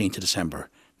 16th of December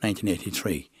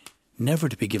 1983, never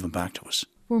to be given back to us.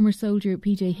 Former soldier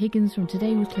PJ Higgins from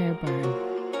Today with Claire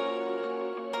Byrne.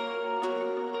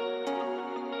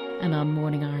 And on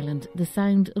Morning Ireland, the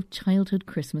sound of childhood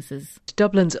Christmases.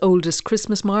 Dublin's oldest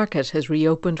Christmas market has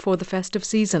reopened for the festive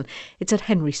season. It's at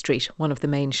Henry Street, one of the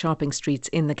main shopping streets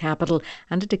in the capital,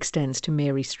 and it extends to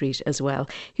Mary Street as well.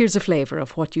 Here's a flavour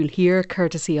of what you'll hear,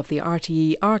 courtesy of the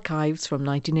RTE archives from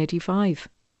 1985.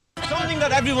 Something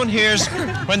that everyone hears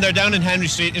when they're down in Henry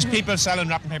Street is people selling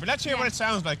wrapping paper. Let's hear what it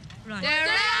sounds like. Right. The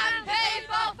wrapping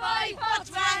paper 5 for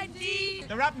 20.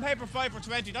 The wrapping paper 5 for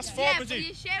 20. That's 4%. Yeah, but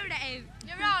you shout it out.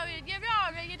 You're roaring.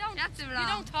 You don't. That's wrong. You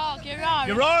don't talk. You're roaring.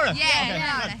 You're roaring.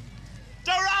 Yeah. Okay.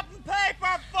 The wrapping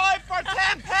paper 5 for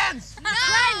 10 pence.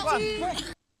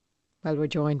 20. Well, we're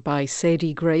joined by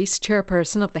Sadie Grace,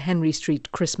 chairperson of the Henry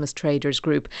Street Christmas Traders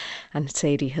Group. And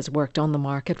Sadie has worked on the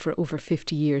market for over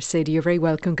 50 years. Sadie, you're very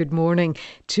welcome. Good morning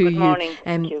to you. Good morning.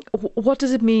 Thank you. What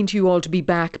does it mean to you all to be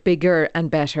back bigger and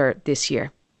better this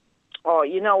year? Oh,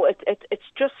 it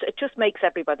just makes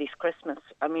everybody's Christmas.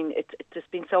 I mean, there's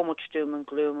been so much doom and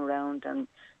gloom around and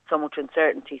so much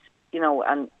uncertainty,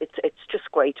 and it's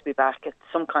just great to be back at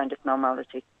some kind of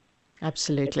normality.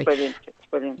 Absolutely. It's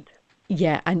brilliant.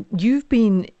 Yeah, and you've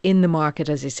been in the market,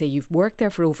 as I say, you've worked there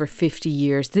for over 50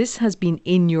 years. This has been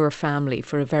in your family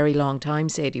for a very long time,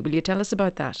 Sadie. Will you tell us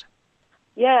about that?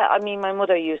 Yeah, I mean, my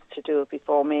mother used to do it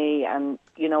before me, and,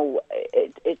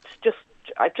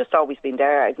 I've just always been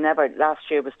there. Last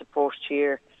year was the first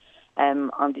year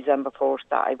on December 4th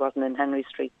that I wasn't in Henry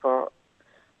Street for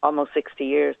almost 60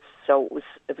 years. So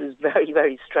it was very,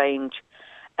 very strange.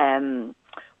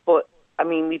 But I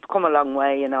mean, we've come a long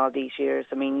way in all these years.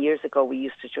 I mean, years ago we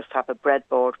used to just have a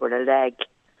breadboard with a leg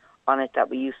on it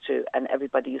and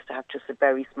everybody used to have just a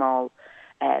very small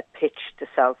pitch to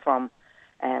sell from.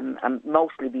 And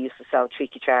mostly we used to sell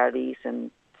Cheeky Charlies and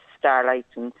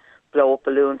Starlights and blow up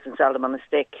balloons and sell them on a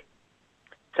stick.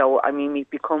 So, I mean, we've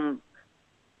come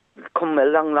a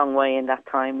long, long way in that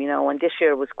time, and this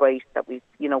year was great that we,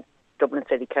 Dublin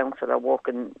City Council are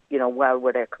working, well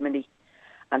with our committee,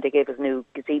 and they gave us new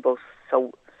gazebos,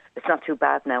 so it's not too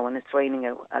bad now, and it's raining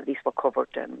out. At least we're covered,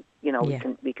 and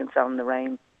we can sell in the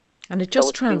rain. And it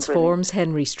just transforms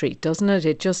Henry Street, doesn't it?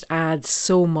 It just adds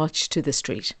so much to the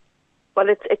street. Well,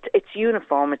 it's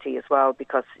uniformity as well,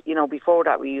 because before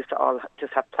that we used to all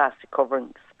just have plastic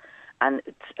coverings, and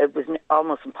it was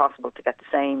almost impossible to get the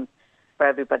same for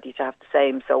everybody to have the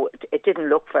same. So it didn't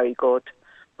look very good.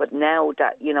 But now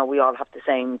that we all have the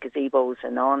same gazebos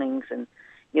and awnings and.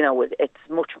 It's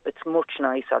much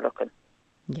nicer looking,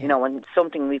 and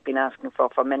something we've been asking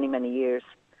for many, many years,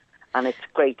 and it's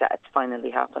great that it's finally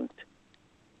happened.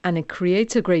 And it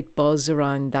creates a great buzz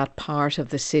around that part of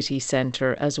the city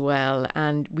centre as well.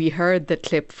 And we heard the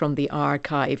clip from the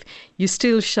archive. You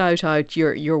still shout out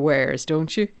your wares,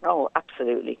 don't you? Oh,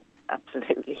 absolutely,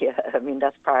 yeah. I mean,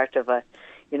 that's part of it,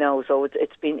 So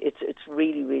it's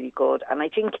really, really good, and I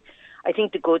think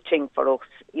the good thing for us,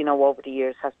 over the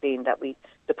years has been that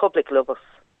the public love us.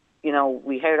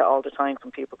 We hear it all the time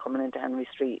from people coming into Henry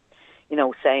Street,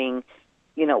 saying,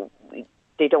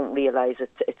 they don't realise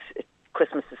it's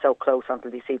Christmas is so close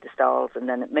until they see the stalls, and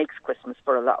then it makes Christmas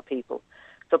for a lot of people.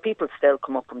 So people still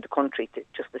come up from the country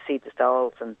just to see the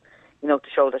stalls and, to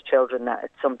show their children that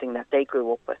it's something that they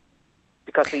grew up with.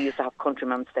 Because we used to have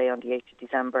Countryman's Day on the 8th of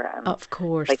December. And of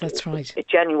course, that's right. It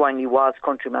genuinely was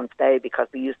Countryman's Day because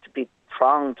we used to be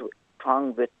thronged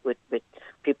with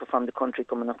people from the country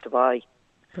coming up to buy.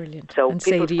 Brilliant. So and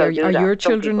Sadie, are your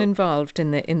children involved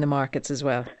in the markets as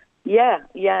well? Yeah.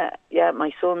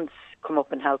 My sons come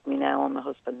up and help me now, and my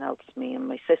husband helps me, and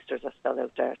my sisters are still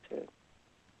out there too.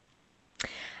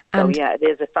 So it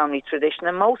is a family tradition,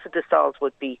 and most of the stalls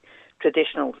would be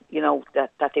traditional,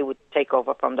 that they would take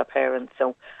over from their parents.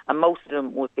 So, and most of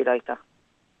them would be like that.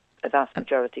 A vast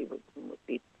majority would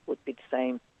be the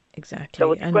same. Exactly.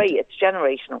 So it's great. It's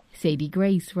generational. Sadie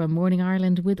Grace from Morning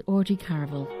Ireland with Audrey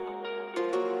Carville.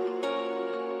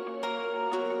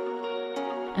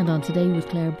 And on Today with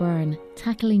Claire Byrne,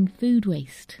 tackling food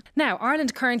waste. Now,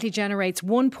 Ireland currently generates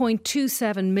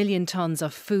 1.27 million tonnes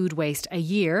of food waste a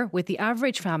year, with the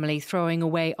average family throwing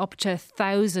away up to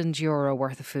 €1,000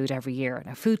 worth of food every year.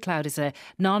 Now, Food Cloud is a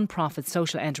non-profit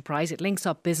social enterprise. It links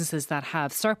up businesses that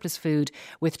have surplus food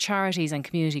with charities and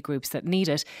community groups that need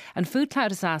it. And Food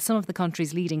Cloud has asked some of the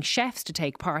country's leading chefs to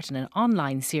take part in an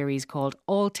online series called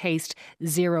All Taste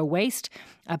Zero Waste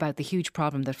about the huge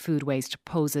problem that food waste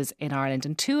poses in Ireland.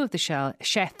 And two of the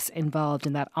chefs involved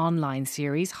in that online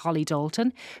series, Holly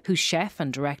Dalton, who's chef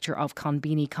and director of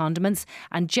Conbini Condiments,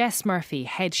 and Jess Murphy,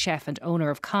 head chef and owner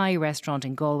of Kai Restaurant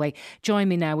in Galway, join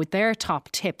me now with their top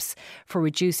tips for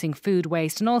reducing food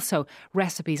waste and also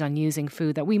recipes on using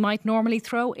food that we might normally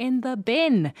throw in the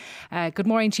bin. Good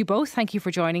morning to you both. Thank you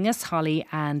for joining us, Holly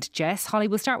and Jess. Holly,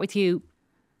 we'll start with you.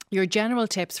 Your general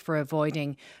tips for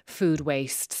avoiding food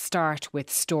waste start with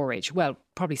storage. Well,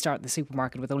 probably start in the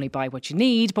supermarket with only buy what you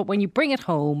need, but when you bring it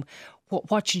home,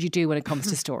 what should you do when it comes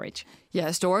to storage?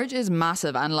 Yeah, storage is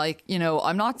massive. And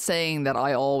I'm not saying that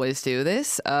I always do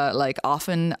this.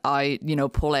 Often I,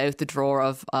 pull out the drawer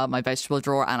of my vegetable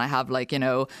drawer and I have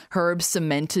herbs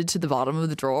cemented to the bottom of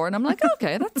the drawer. And I'm like,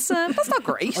 okay, that's not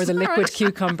great. Or the liquid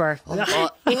cucumber.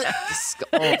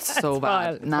 It's so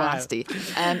bad. It's nasty.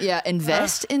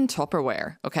 Invest in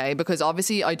Tupperware, okay? Because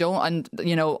obviously I don't,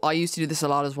 and I used to do this a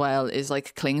lot as well, is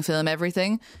cling film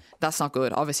everything. That's not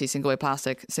good. Obviously,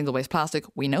 single-use plastic,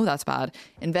 we know that's bad.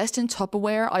 Invest in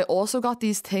Tupperware. I also got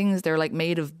these things. They're like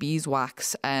made of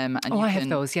beeswax. And I have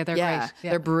those. Yeah, they're great. Yeah.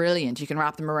 They're brilliant. You can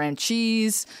wrap them around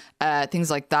cheese,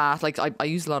 things like that. Like I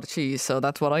use a lot of cheese, so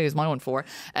that's what I use my one for.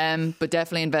 But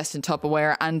definitely invest in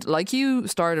Tupperware. And like you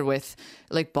started with,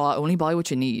 like only buy what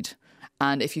you need.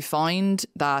 And if you find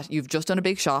that you've just done a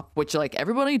big shop, which like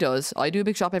everybody does, I do a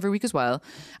big shop every week as well.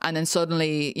 And then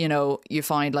suddenly, you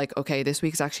find like, okay, this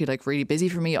week's actually like really busy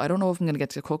for me. I don't know if I'm going to get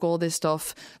to cook all this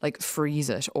stuff. Like freeze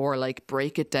it or like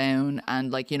break it down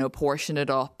and like, portion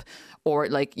it up. Or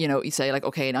like, you say like,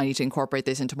 okay, I need to incorporate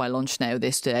this into my lunch now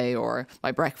this day or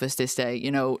my breakfast this day,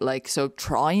 so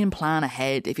try and plan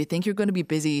ahead. If you think you're going to be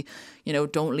busy,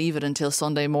 don't leave it until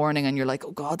Sunday morning and you're like, oh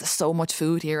God, there's so much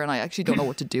food here and I actually don't know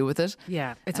what to do with it.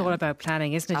 Yeah, it's all about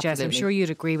planning, isn't it, absolutely. Jess? I'm sure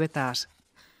you'd agree with that.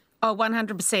 Oh,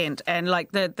 100%. And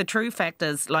like the true fact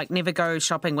is like never go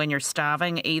shopping when you're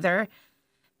starving either.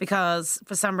 Because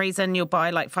for some reason you'll buy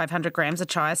like 500 grams of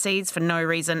chia seeds for no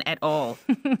reason at all.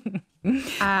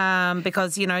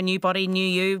 Because, new body, new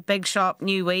you, big shop,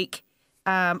 new week,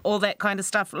 all that kind of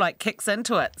stuff like kicks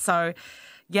into it. So,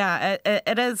 yeah,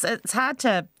 it's hard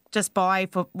to just buy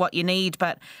for what you need.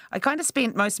 But I kind of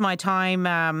spent most of my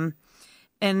time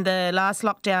in the last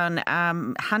lockdown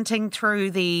hunting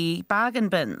through the bargain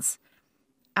bins.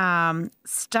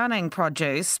 Stunning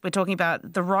produce. We're talking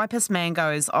about the ripest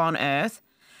mangoes on earth.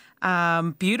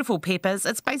 Beautiful peppers.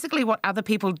 It's basically what other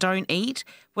people don't eat,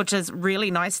 which is really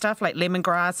nice stuff like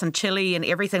lemongrass and chili and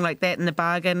everything like that in the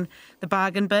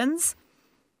bargain bins.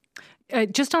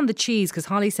 Just on the cheese, because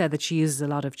Holly said that she uses a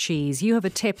lot of cheese. You have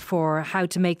a tip for how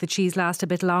to make the cheese last a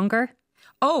bit longer?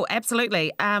 Oh,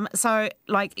 absolutely. So,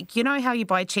 like, you know how you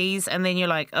buy cheese and then you're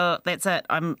like, oh, that's it.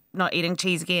 I'm not eating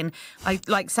cheese again. I,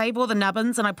 like, save all the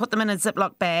nubbins and I put them in a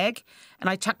Ziploc bag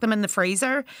and I chuck them in the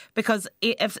freezer because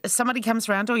if somebody comes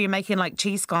around or you're making, like,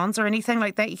 cheese scones or anything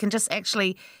like that, you can just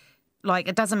actually, like,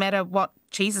 it doesn't matter what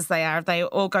cheeses they are. They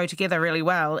all go together really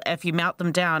well if you melt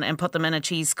them down and put them in a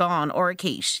cheese scone or a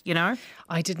quiche,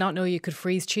 I did not know you could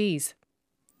freeze cheese.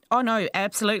 Oh, no,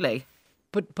 absolutely.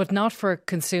 But not for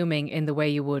consuming in the way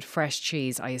you would fresh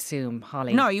cheese, I assume,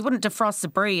 Holly. No, you wouldn't defrost the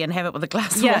brie and have it with a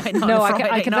glass of wine. No,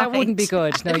 that wouldn't be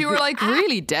good. No. If you were like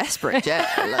really desperate,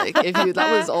 like if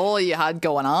that was all you had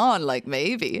going on, like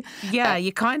maybe. Yeah,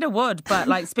 you kind of would, but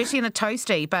like especially in a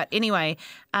toasty. But anyway,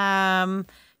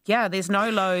 there's no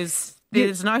lows.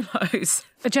 There's no lows.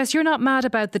 Jess, you're not mad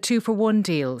about the 2-for-1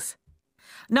 deals?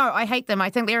 No, I hate them. I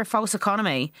think they're a false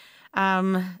economy.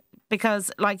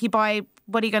 Because like you buy,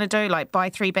 what are you going to do? Like buy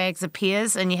 3 bags of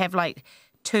pears and you have like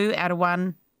 2 out of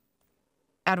one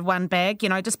bag,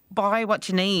 just buy what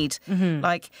you need. Mm-hmm.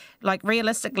 Like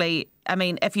realistically, I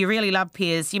mean, if you really love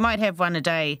pears, you might have one a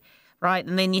day, right?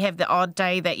 And then you have the odd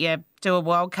day that you do a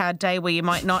wild card day where you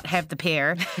might not have the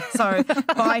pear. So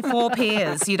buy 4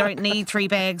 pears. You don't need 3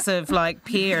 bags of like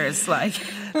pears. Like,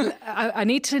 I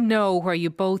need to know where you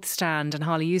both stand. And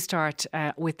Holly, you start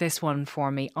with this one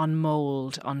for me on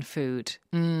mould on food.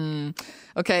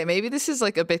 Okay, maybe this is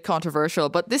like a bit controversial,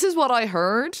 but this is what I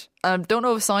heard. Don't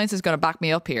know if science is going to back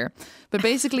me up here. But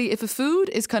basically, if a food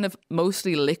is kind of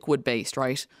mostly liquid based,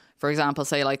 right? For example,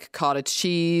 say like cottage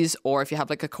cheese, or if you have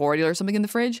like a cordial or something in the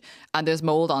fridge and there's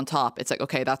mold on top, it's like,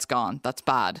 okay, that's gone. That's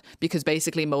bad. Because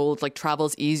basically mold like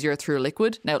travels easier through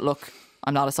liquid. Now, look,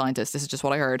 I'm not a scientist. This is just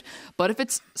what I heard. But if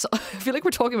it's, so I feel like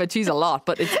we're talking about cheese a lot,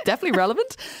 but it's definitely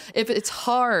relevant. If it's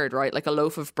hard, right, like a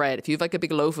loaf of bread, if you have like a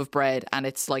big loaf of bread and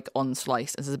it's like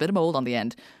unsliced and there's a bit of mold on the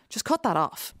end, just cut that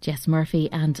off. Jess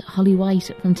Murphy and Holly White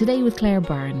from Today with Claire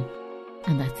Byrne.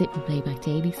 And that's it for Playback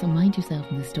Daily. So mind yourself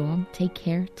in the storm. Take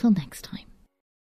care. Till next time.